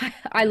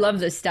 I love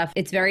this stuff.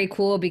 It's very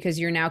cool because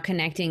you're now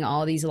connecting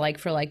all these like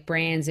for like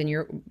brands, and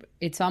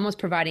it's almost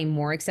providing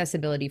more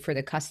accessibility for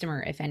the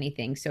customer, if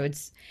anything. So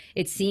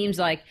it seems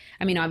like,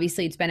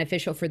 obviously it's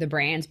beneficial for the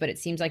brands, but it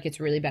seems like it's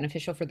really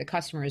beneficial for the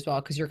customer as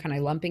well, because you're kind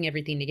of lumping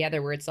everything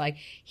together where it's like,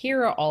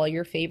 here are all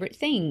your favorite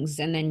things.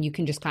 And then you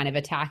can just kind of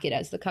attack it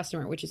as the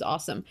customer, which is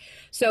awesome.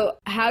 So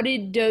how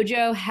did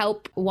Dojo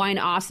help Wine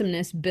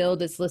Awesomeness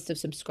build its list of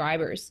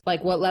subscribers?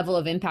 Like, what level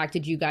of impact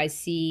did you guys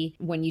see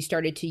when you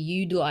started to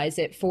utilize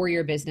it for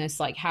your business?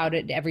 Like, how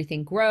did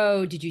everything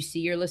grow? Did you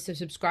see your list of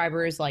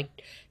subscribers like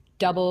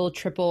double,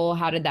 triple?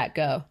 How did that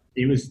go?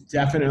 It was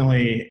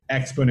definitely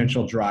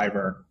exponential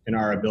driver in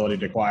our ability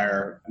to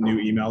acquire new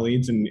email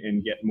leads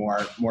and get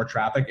more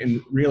traffic,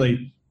 and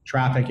really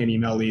traffic and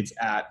email leads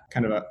at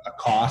kind of a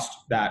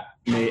cost that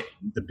made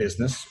the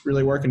business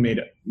really work and made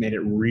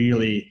it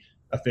really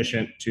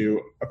efficient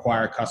to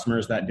acquire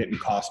customers that didn't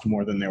cost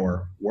more than they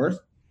were worth.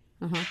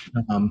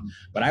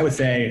 But I would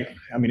say,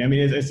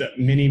 it's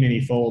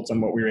many folds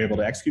on what we were able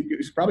to execute.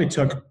 It probably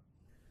took,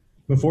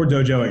 before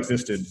Dojo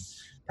existed,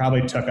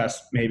 probably took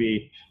us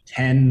maybe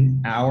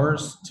 10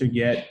 hours to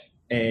get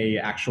a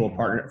actual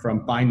partner,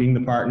 from finding the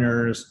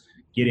partners,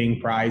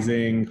 getting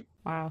pricing,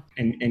 wow,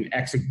 and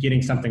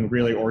getting something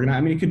really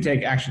organized. It could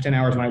take, actually 10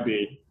 hours might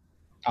be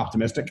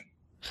optimistic.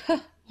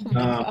 Oh my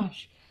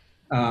gosh.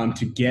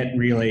 To get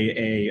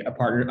really a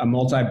partner, a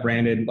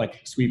multi-branded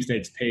like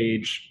sweepstakes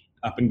page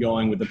up and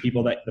going with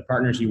the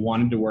partners you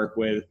wanted to work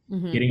with,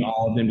 getting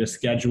all of them to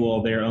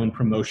schedule their own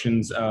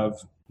promotions of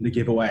the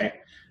giveaway.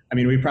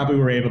 We probably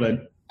were able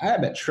to, I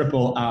bet,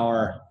 triple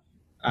our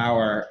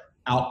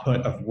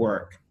output of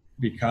work,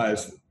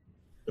 because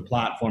the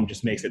platform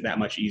just makes it that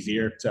much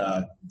easier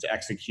to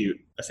execute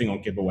a single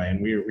giveaway.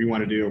 And we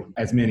want to do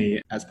as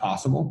many as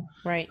possible.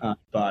 Right.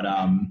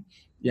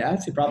 Yeah,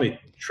 I'd say probably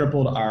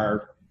tripled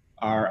our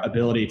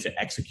ability to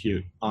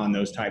execute on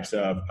those types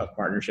of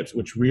partnerships,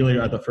 which really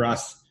are for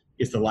us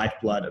is the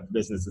lifeblood of the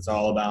business. It's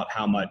all about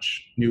how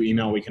much new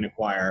email we can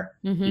acquire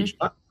each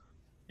month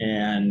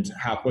and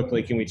how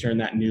quickly can we turn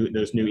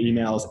those new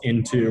emails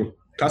into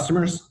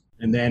customers,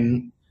 and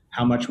then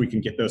how much we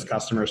can get those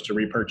customers to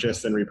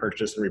repurchase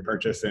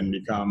and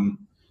become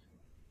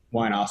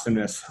wine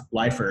awesomeness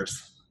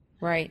lifers.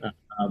 Right.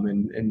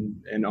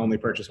 And only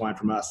purchase wine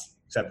from us,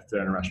 except if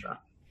they're in a restaurant.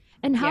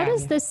 And how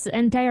does this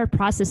entire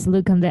process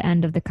look on the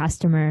end of the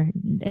customer?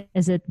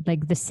 Is it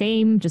like the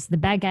same, just the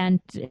back end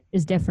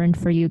is different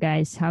for you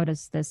guys? How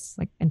does this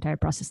like entire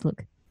process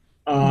look?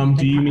 How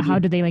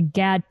do they like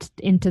get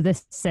into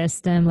the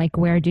system? Like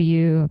where do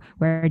you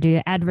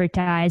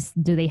advertise?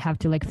 Do they have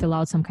to like fill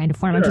out some kind of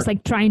form? Sure. I'm just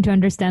like trying to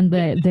understand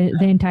the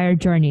entire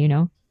journey, you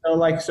know?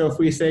 So if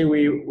we say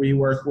we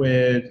work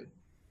with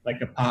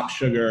like a Pop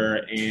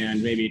Sugar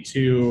and maybe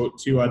three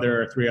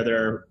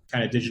other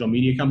kind of digital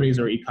media companies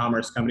or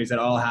e-commerce companies that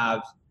all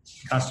have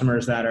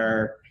customers that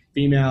are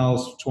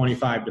females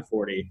 25 to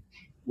 40.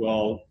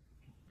 We'll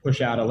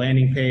push out a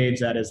landing page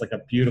that is like a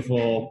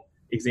beautiful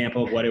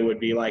example of what it would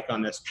be like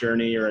on this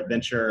journey or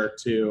adventure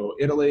to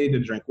Italy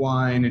to drink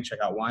wine and check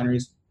out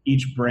wineries.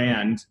 Each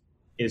brand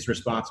is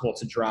responsible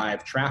to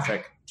drive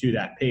traffic to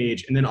that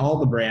page, and then all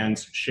the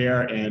brands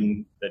share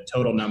in the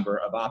total number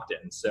of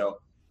opt-ins. So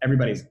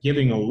everybody's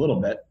giving a little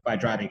bit by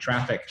driving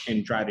traffic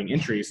and driving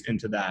entries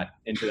into that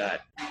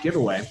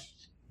giveaway,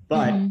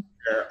 but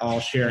they're all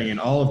sharing in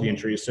all of the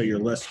entries. So your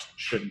list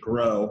should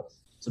grow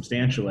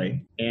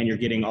substantially and you're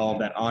getting all of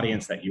that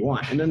audience that you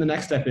want. And then the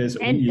next step is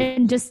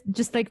and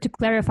just like to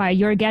clarify,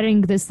 you're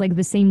getting this like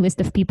the same list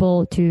of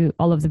people to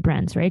all of the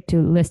brands, right?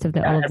 To list of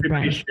all of the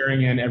brands.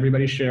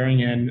 Everybody's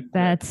sharing in.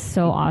 That's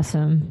so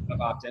awesome.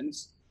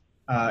 Opt-ins,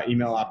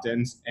 email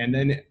opt-ins. And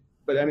then,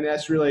 but I mean,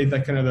 that's really the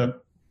kind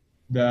of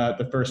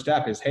the first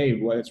step is,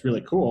 hey, well, it's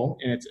really cool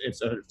and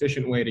it's an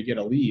efficient way to get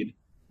a lead,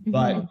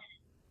 but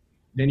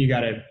then you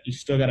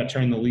still gotta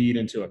turn the lead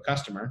into a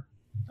customer.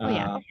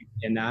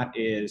 And that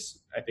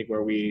is, I think,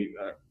 where we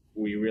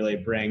really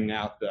bring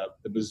out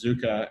the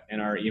bazooka in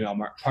our email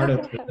part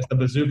of the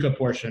bazooka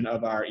portion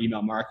of our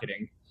email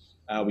marketing.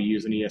 We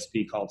use an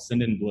ESP called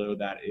Sendinblue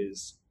that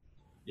is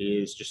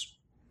just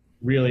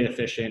really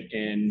efficient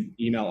in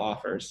email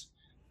offers.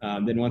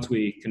 Then once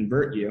we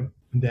convert you,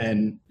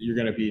 then you're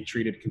going to be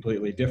treated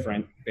completely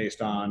different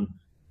based on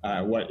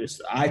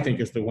I think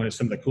is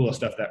some of the coolest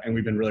stuff and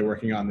we've been really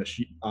working on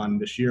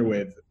this year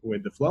with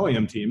the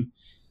Flowium team.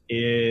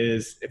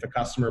 Is if a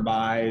customer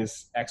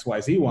buys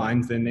XYZ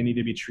wines, then they need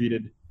to be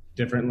treated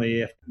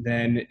differently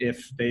than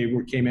if they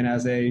came in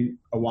as a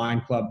wine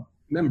club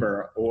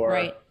member,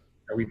 or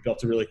we've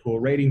built a really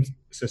cool rating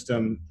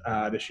system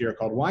this year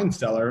called Wine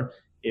Stellar.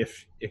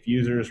 If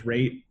users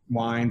rate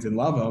wines and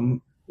love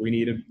them, we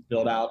need to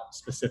build out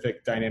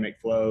specific dynamic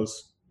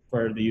flows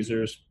for the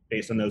users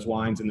based on those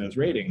wines and those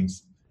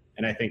ratings.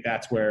 And I think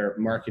that's where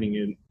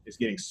marketing is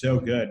getting so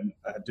good.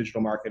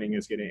 Digital marketing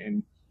is getting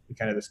in.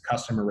 Kind of this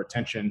customer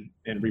retention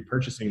and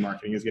repurchasing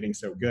marketing is getting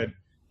so good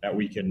that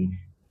we can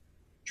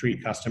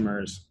treat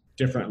customers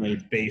differently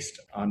based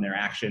on their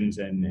actions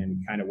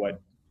and kind of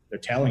what they're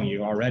telling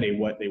you already,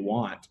 what they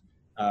want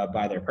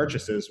by their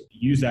purchases.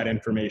 Use that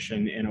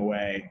information in a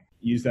way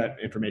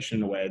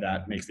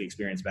that makes the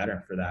experience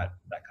better for that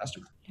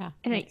customer. Yeah,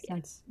 and makes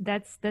sense.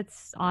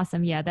 That's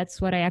awesome. Yeah,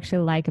 that's what I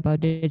actually like about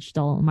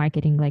digital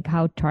marketing, like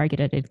how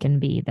targeted it can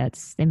be.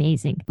 That's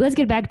amazing. Let's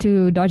get back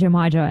to Doja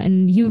Moja,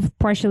 and you've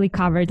partially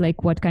covered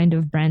like what kind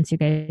of brands you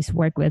guys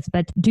work with.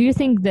 But do you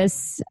think the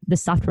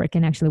software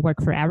can actually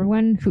work for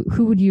everyone?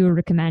 Who would you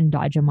recommend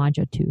Doja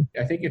Moja to?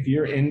 I think if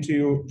you're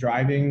into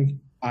driving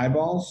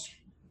eyeballs,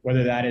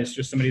 whether that is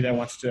just somebody that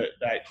wants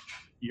that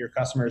your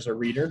customer is a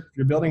reader, if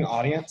you're building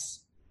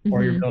audience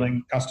or you're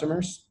building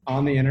customers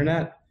on the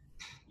internet,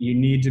 you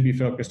need to be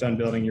focused on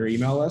building your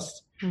email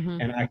list.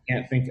 And I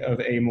can't think of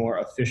a more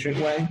efficient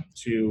way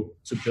to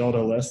build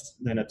a list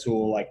than a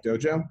tool like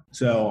Dojo.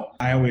 So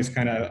I always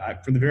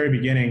from the very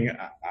beginning,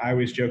 I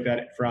always joke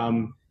that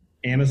from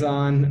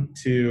Amazon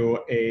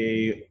to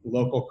a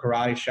local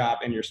karate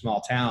shop in your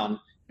small town,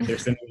 they're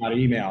sending out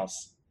emails.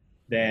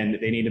 Then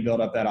they need to build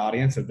up that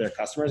audience of their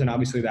customers. And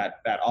obviously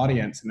that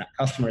audience and that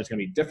customer is going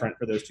to be different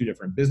for those two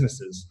different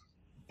businesses.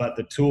 But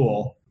the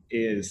tool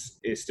is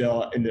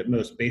still, in the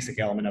most basic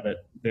element of it,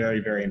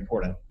 very, very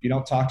important. If you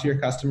don't talk to your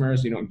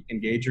customers, you don't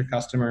engage your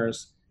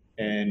customers,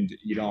 and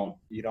you don't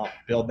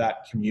build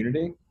that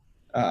community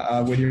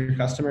with your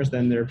customers,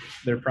 then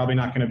they're probably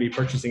not going to be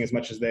purchasing as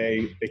much as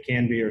they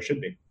can be or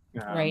should be.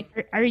 Right.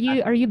 Are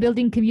you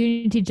building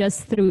community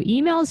just through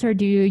emails, or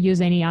do you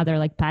use any other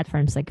like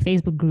platforms like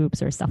Facebook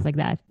groups or stuff like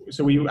that?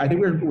 So I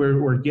think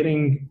we're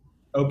getting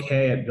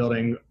okay at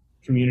building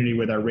community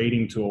with our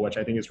rating tool, which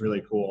I think is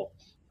really cool.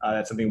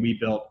 That's something we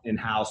built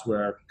in-house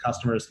where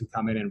customers can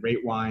come in and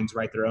rate wines,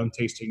 write their own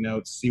tasting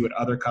notes, see what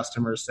other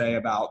customers say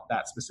about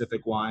that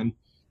specific wine.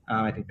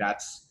 I think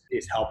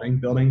is helping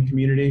building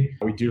community.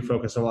 We do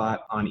focus a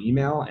lot on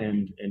email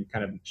and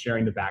kind of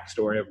sharing the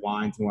backstory of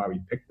wines and why we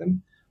picked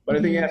them. But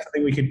I think that's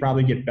something we could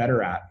probably get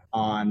better at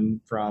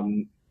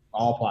from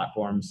all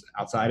platforms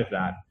outside of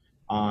that,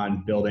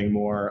 on building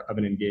more of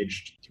an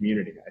engaged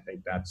community. I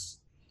think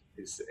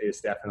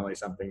is definitely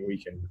something we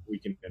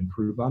can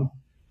improve on.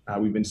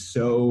 We've been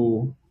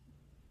so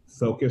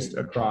focused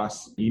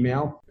across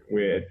email.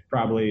 We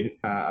probably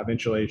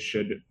eventually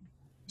should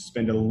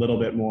spend a little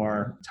bit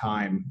more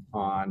time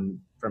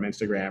from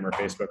Instagram or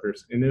Facebook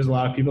groups. And there's a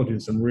lot of people doing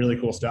some really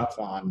cool stuff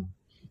on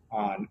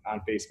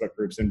Facebook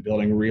groups and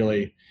building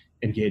really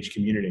engaged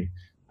community.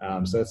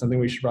 So it's something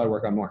we should probably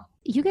work on more.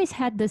 You guys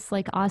had this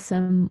like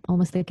awesome,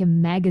 almost like a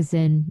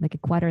magazine, like a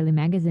quarterly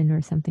magazine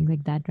or something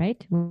like that,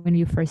 right? When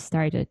you first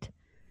started.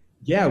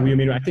 Yeah,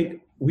 I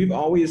think we've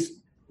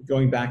always,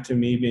 going back to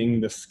me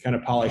being this kind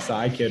of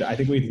poli-sci kid, I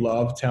think we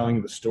love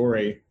telling the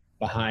story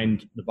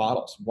behind the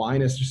bottles.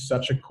 Wine is just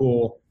such a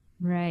cool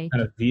kind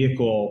of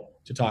vehicle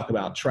to talk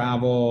about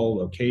travel,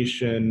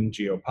 location,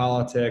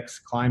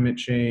 geopolitics, climate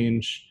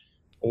change,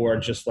 or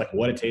just like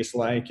what it tastes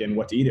like and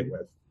what to eat it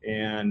with.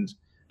 And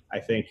I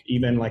think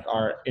even like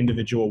our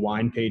individual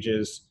wine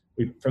pages,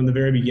 from the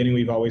very beginning,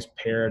 we've always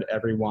paired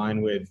every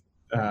wine with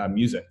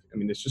music. I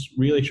mean, it's just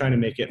really trying to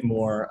make it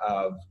more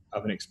of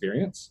an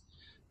experience.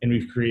 And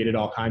we've created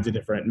all kinds of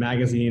different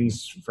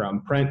magazines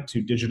from print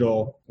to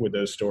digital with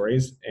those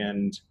stories,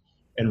 and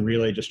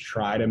really just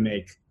try to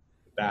make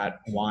that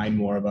wine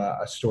more of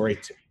a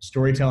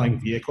storytelling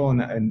vehicle,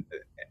 and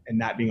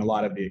that being a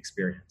lot of the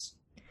experience.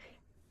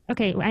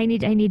 Okay, I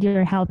need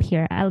your help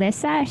here.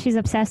 Alyssa, she's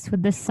obsessed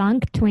with the song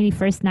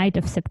 21st Night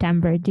of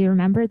September. Do you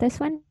remember this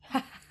one?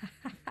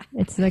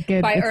 It's like a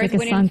by it's Earth, like a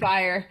Wind, song. and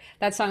Fire.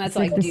 That song that's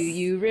like, do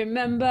you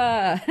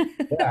remember?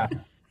 Yeah.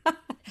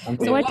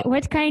 So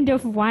what kind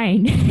of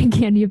wine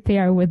can you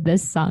pair with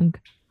this song?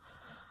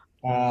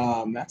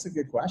 That's a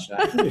good question.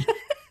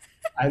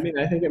 I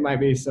think it might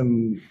be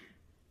some.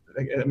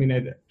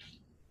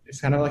 It's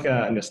kind of like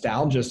a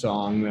nostalgia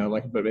song,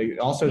 but it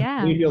also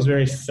feels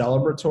very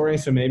celebratory.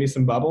 So maybe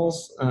some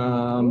Bubbles.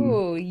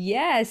 Oh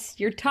yes,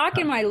 you're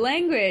talking my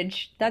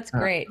language. That's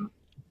great.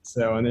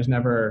 And there's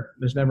never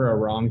a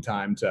wrong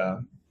time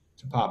to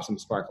pop some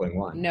sparkling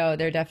wine. No,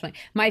 they're definitely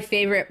my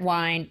favorite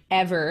wine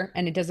ever,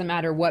 and it doesn't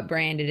matter what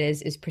brand it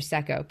is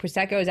Prosecco.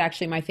 Prosecco is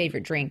actually my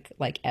favorite drink,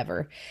 like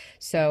ever.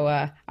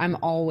 So I'm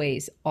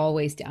always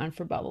down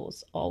for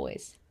Bubbles,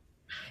 always.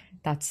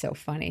 That's so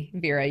funny,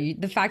 Vera.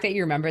 The fact that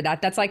you remember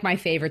that's like my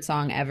favorite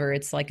song ever.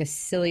 It's like a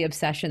silly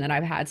obsession that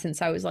I've had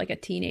since I was like a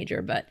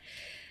teenager, but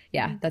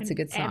yeah, that's a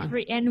good song.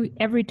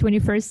 Every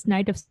 21st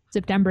night of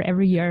September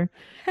every year,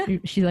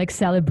 she like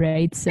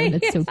celebrates, and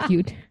it's so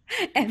cute.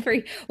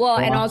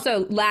 And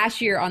also last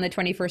year on the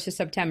 21st of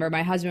September,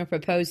 my husband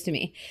proposed to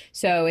me.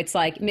 So it's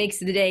like makes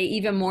the day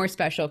even more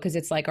special because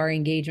it's like our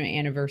engagement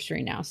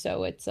anniversary now.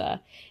 So it's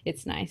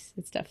nice.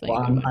 It's definitely.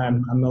 Well,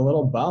 I'm a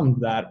little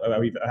bummed that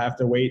we have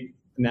to wait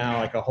now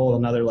like a whole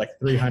another like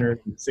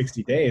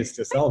 360 days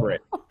to celebrate.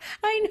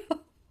 I know.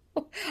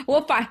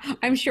 Well, fine.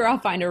 I'm sure I'll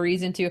find a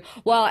reason to.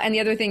 Well, and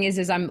the other thing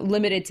is I'm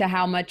limited to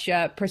how much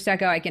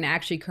Prosecco I can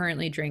actually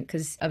currently drink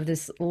because of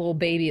this little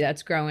baby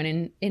that's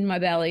growing in my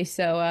belly.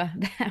 So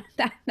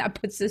that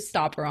puts a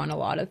stopper on a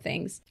lot of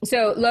things.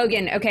 So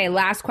Logan, okay,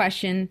 last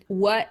question.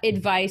 What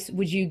advice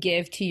would you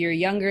give to your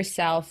younger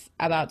self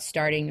about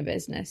starting a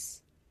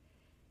business?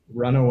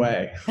 Run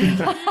away.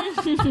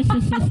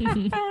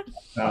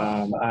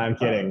 I'm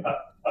kidding.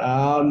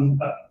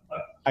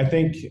 I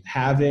think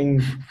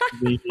having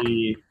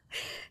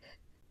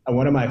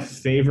one of my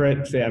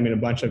favorite, a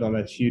bunch of them,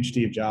 I'm a huge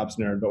Steve Jobs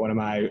nerd, but one of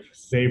my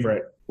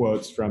favorite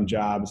quotes from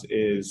Jobs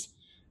is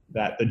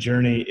that the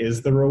journey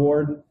is the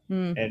reward,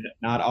 and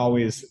not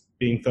always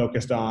being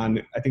focused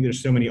on, I think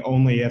there's so many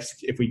only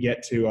if we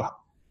get to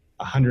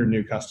 100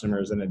 new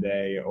customers in a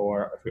day,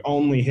 or if we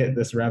only hit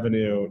this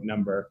revenue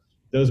number,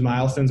 those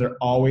milestones are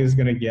always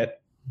going to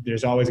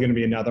there's always going to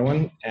be another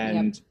one,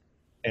 and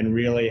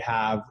really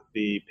have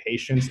the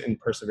patience and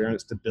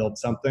perseverance to build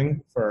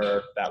something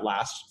that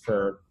lasts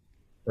for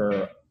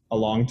a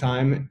long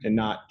time, and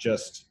not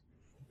just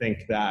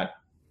think that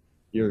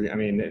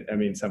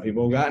some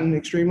people have gotten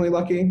extremely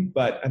lucky,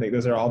 but I think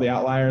those are all the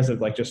outliers of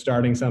like just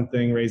starting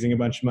something, raising a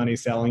bunch of money,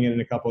 selling it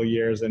in a couple of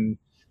years, and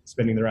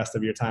spending the rest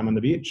of your time on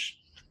the beach.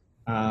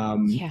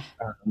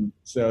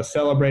 So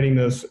celebrating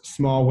those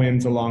small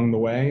wins along the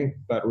way,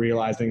 but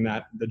realizing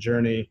that the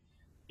journey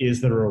is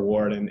the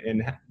reward,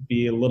 and have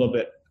a little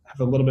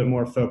bit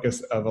more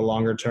focus of a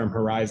longer term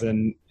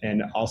horizon,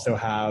 and also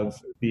have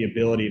the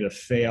ability to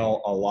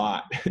fail a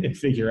lot and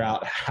figure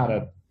out how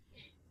to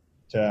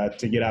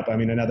get up.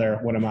 Another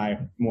one of my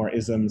more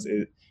isms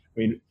is,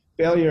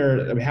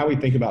 failure, how we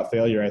think about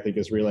failure, I think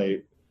is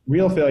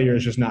real failure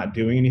is just not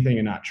doing anything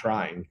and not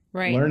trying.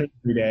 Right. Learning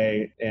every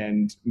day,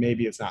 and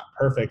maybe it's not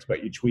perfect,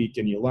 but you tweak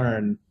and you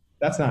learn.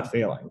 That's not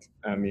failing.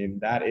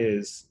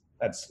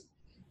 That's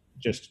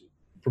just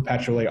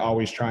perpetually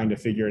always trying to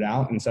figure it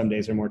out. And some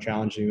days are more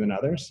challenging than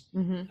others.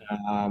 You're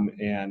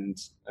going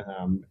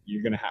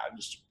to have,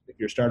 just if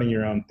you're starting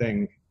your own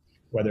thing,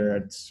 whether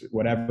it's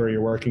whatever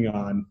you're working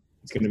on,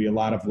 it's going to be a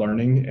lot of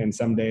learning. And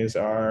some days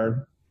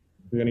you're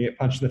going to get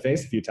punched in the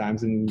face a few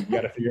times, and you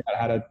got to figure out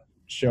how to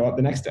show up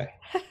the next day.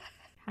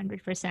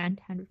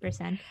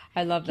 100%.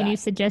 I love that. Can you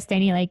suggest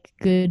any like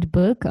good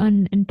book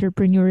on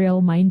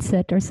entrepreneurial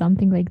mindset or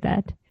something like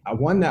that?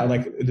 One that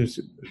this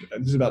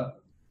is about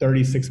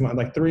 36 months,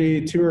 like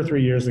 2 or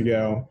 3 years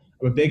ago.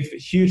 I'm a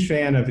huge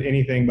fan of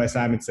anything by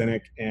Simon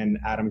Sinek and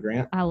Adam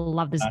Grant. I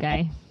love this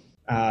guy.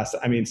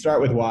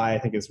 Start with why. I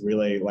think is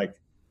really like,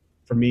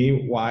 for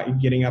me, why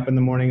getting up in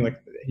the morning,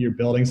 like you're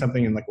building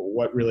something and like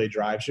what really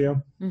drives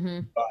you.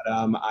 But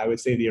I would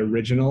say The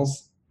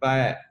Originals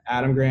by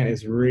Adam Grant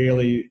is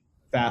really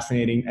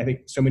fascinating. I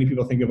think so many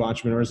people think of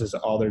entrepreneurs as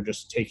all they're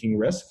just taking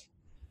risk,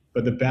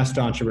 but the best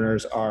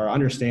entrepreneurs are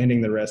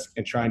understanding the risk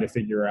and trying to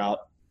figure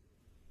out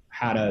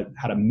how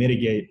to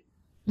mitigate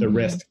the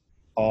risk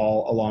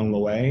all along the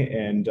way.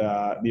 And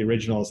The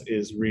Originals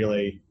is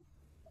really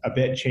a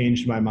bit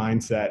changed my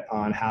mindset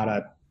on how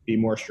to be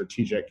more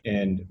strategic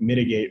and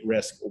mitigate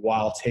risk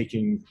while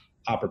taking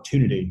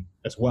opportunity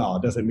as well.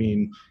 It doesn't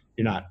mean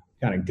you're not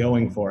kind of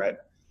going for it,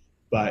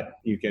 but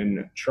you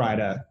can try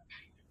to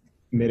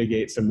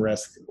mitigate some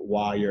risk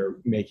while you're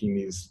making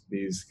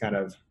these kind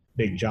of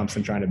big jumps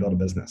and trying to build a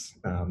business.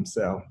 And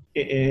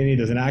he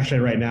does. And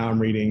actually right now I'm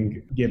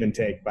reading Give and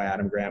Take by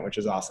Adam Grant, which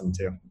is awesome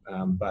too.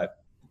 But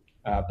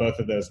both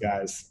of those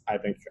guys, I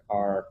think,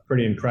 are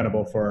pretty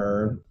incredible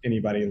for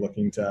anybody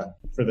looking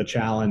for the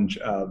challenge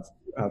of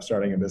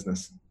starting a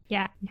business.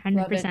 Yeah,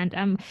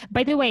 100%.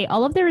 By the way,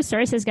 all of the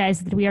resources,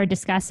 guys, that we are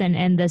discussing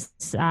in this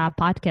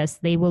podcast,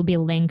 they will be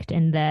linked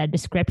in the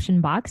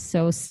description box.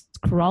 So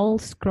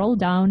scroll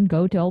down,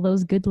 go to all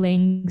those good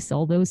links,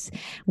 all those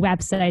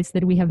websites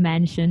that we have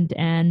mentioned,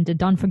 and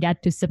don't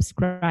forget to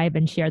subscribe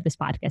and share this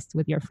podcast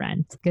with your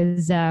friends,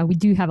 because we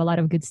do have a lot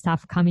of good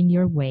stuff coming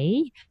your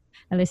way.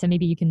 Alyssa,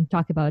 maybe you can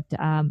talk about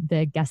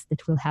the guest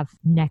that we'll have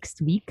next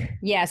week.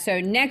 Yeah, so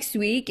next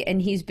week, and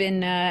he's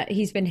been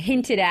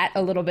hinted at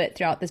a little bit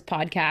throughout this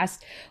podcast,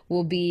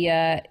 will be,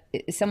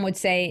 some would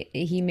say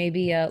he may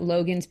be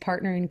Logan's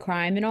partner in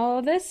crime in all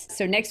of this.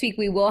 So next week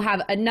we will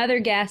have another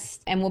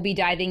guest, and we'll be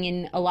diving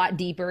in a lot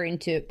deeper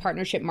into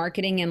partnership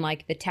marketing and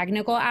like the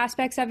technical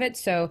aspects of it.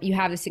 So you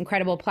have this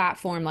incredible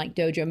platform like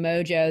Dojo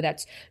Mojo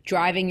that's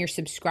driving your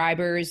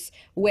subscribers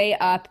way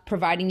up,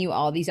 providing you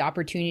all these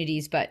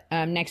opportunities. But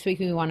next week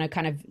we want to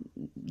kind of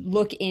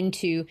look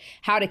into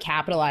how to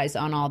capitalize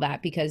on all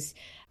that, because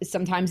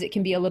sometimes it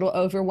can be a little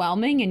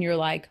overwhelming and you're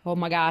like, oh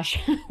my gosh,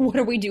 what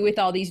do we do with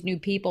all these new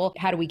people?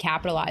 How do we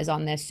capitalize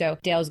on this? So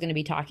Dale's going to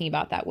be talking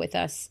about that with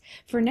us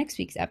for next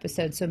week's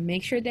episode. So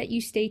make sure that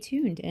you stay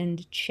tuned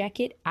and check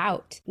it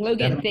out.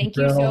 Logan, thank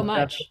you so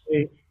much.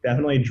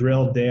 Definitely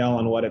drill Dale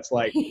on what it's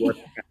like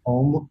working at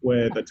home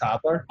with a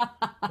toddler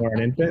or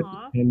an infant.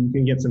 And you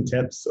can get some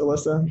tips,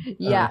 Alyssa.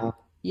 Yeah.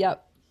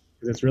 Yep.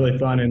 It's really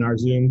fun in our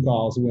Zoom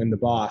calls when the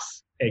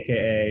boss,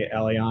 AKA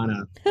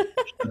Eliana,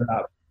 shows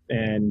up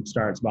and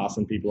starts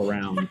bossing people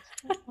around.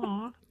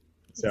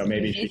 So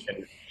maybe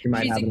she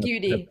might she's have a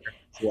cutie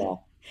as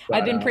well. But,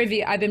 I've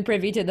been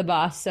privy to the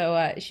boss,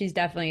 so she's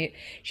definitely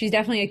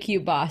a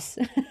cute boss.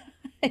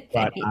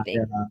 But I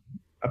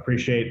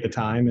appreciate the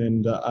time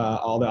and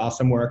all the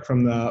awesome work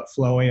from the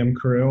Flowium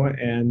crew,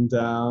 and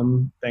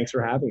thanks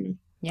for having me.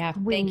 Yeah,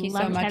 thank you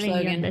so much,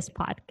 Logan. You on this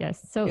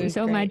podcast.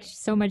 So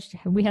much.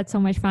 We had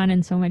so much fun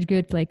and so much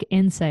good like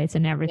insights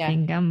and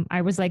everything. Yeah.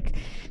 I was like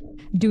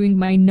doing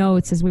my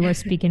notes as we were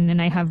speaking,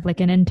 and I have like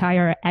an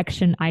entire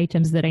action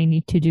items that I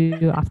need to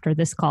do after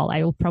this call.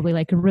 I will probably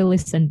like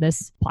re-listen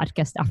this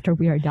podcast after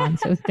we are done.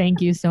 So thank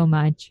you so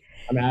much.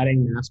 I'm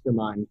adding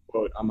mastermind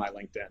quote on my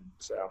LinkedIn.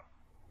 So.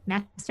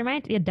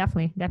 Mastermind? Yeah,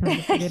 definitely.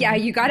 Yeah,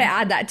 you got to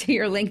add that to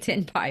your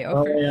LinkedIn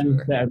bio.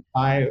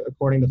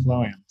 According to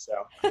Flowium. So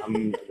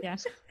yeah,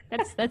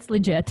 that's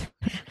legit.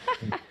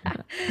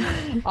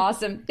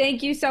 Awesome.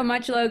 Thank you so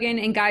much, Logan.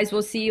 And guys,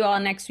 we'll see you all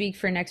next week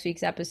for next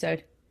week's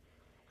episode.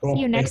 Cool.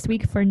 See you next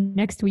week for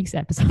next week's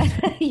episode.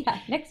 Yeah,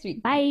 next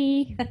week.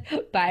 Bye.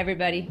 Bye,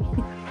 everybody.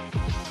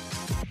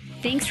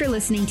 Thanks for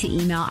listening to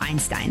Email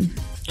Einstein.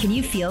 Can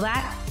you feel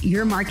that?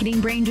 Your marketing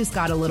brain just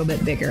got a little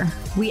bit bigger.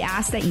 We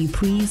ask that you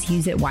please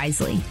use it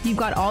wisely. You've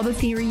got all the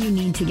theory you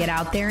need to get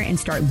out there and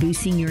start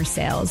boosting your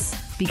sales,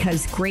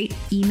 because great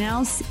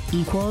emails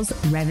equals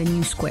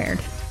revenue squared.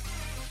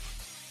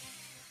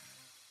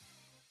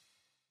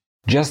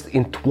 Just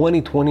in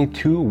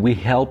 2022, we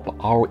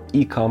help our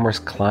e-commerce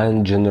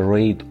client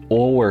generate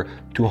over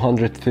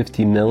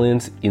 250 million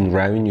in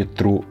revenue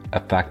through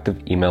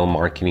effective email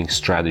marketing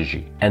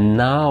strategy. And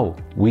now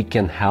we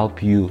can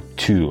help you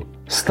too.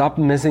 Stop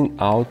missing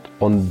out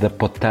on the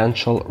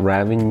potential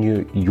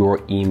revenue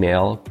your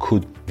email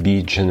could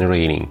be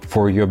generating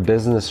for your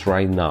business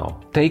right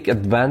now. Take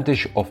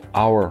advantage of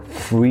our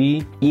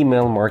free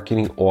email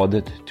marketing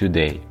audit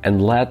today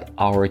and let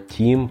our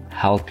team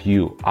help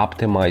you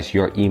optimize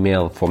your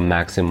email for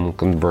maximum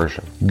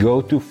conversion.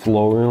 Go to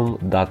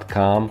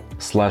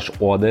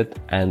flowium.com/audit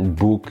and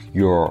book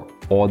your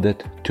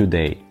audit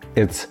today.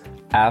 It's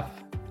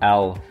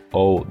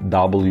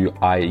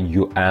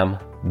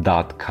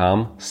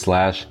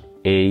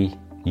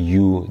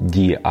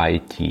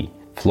FLOWIUM.com/AUDIT.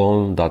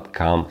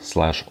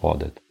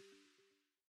 flowium.com/audit.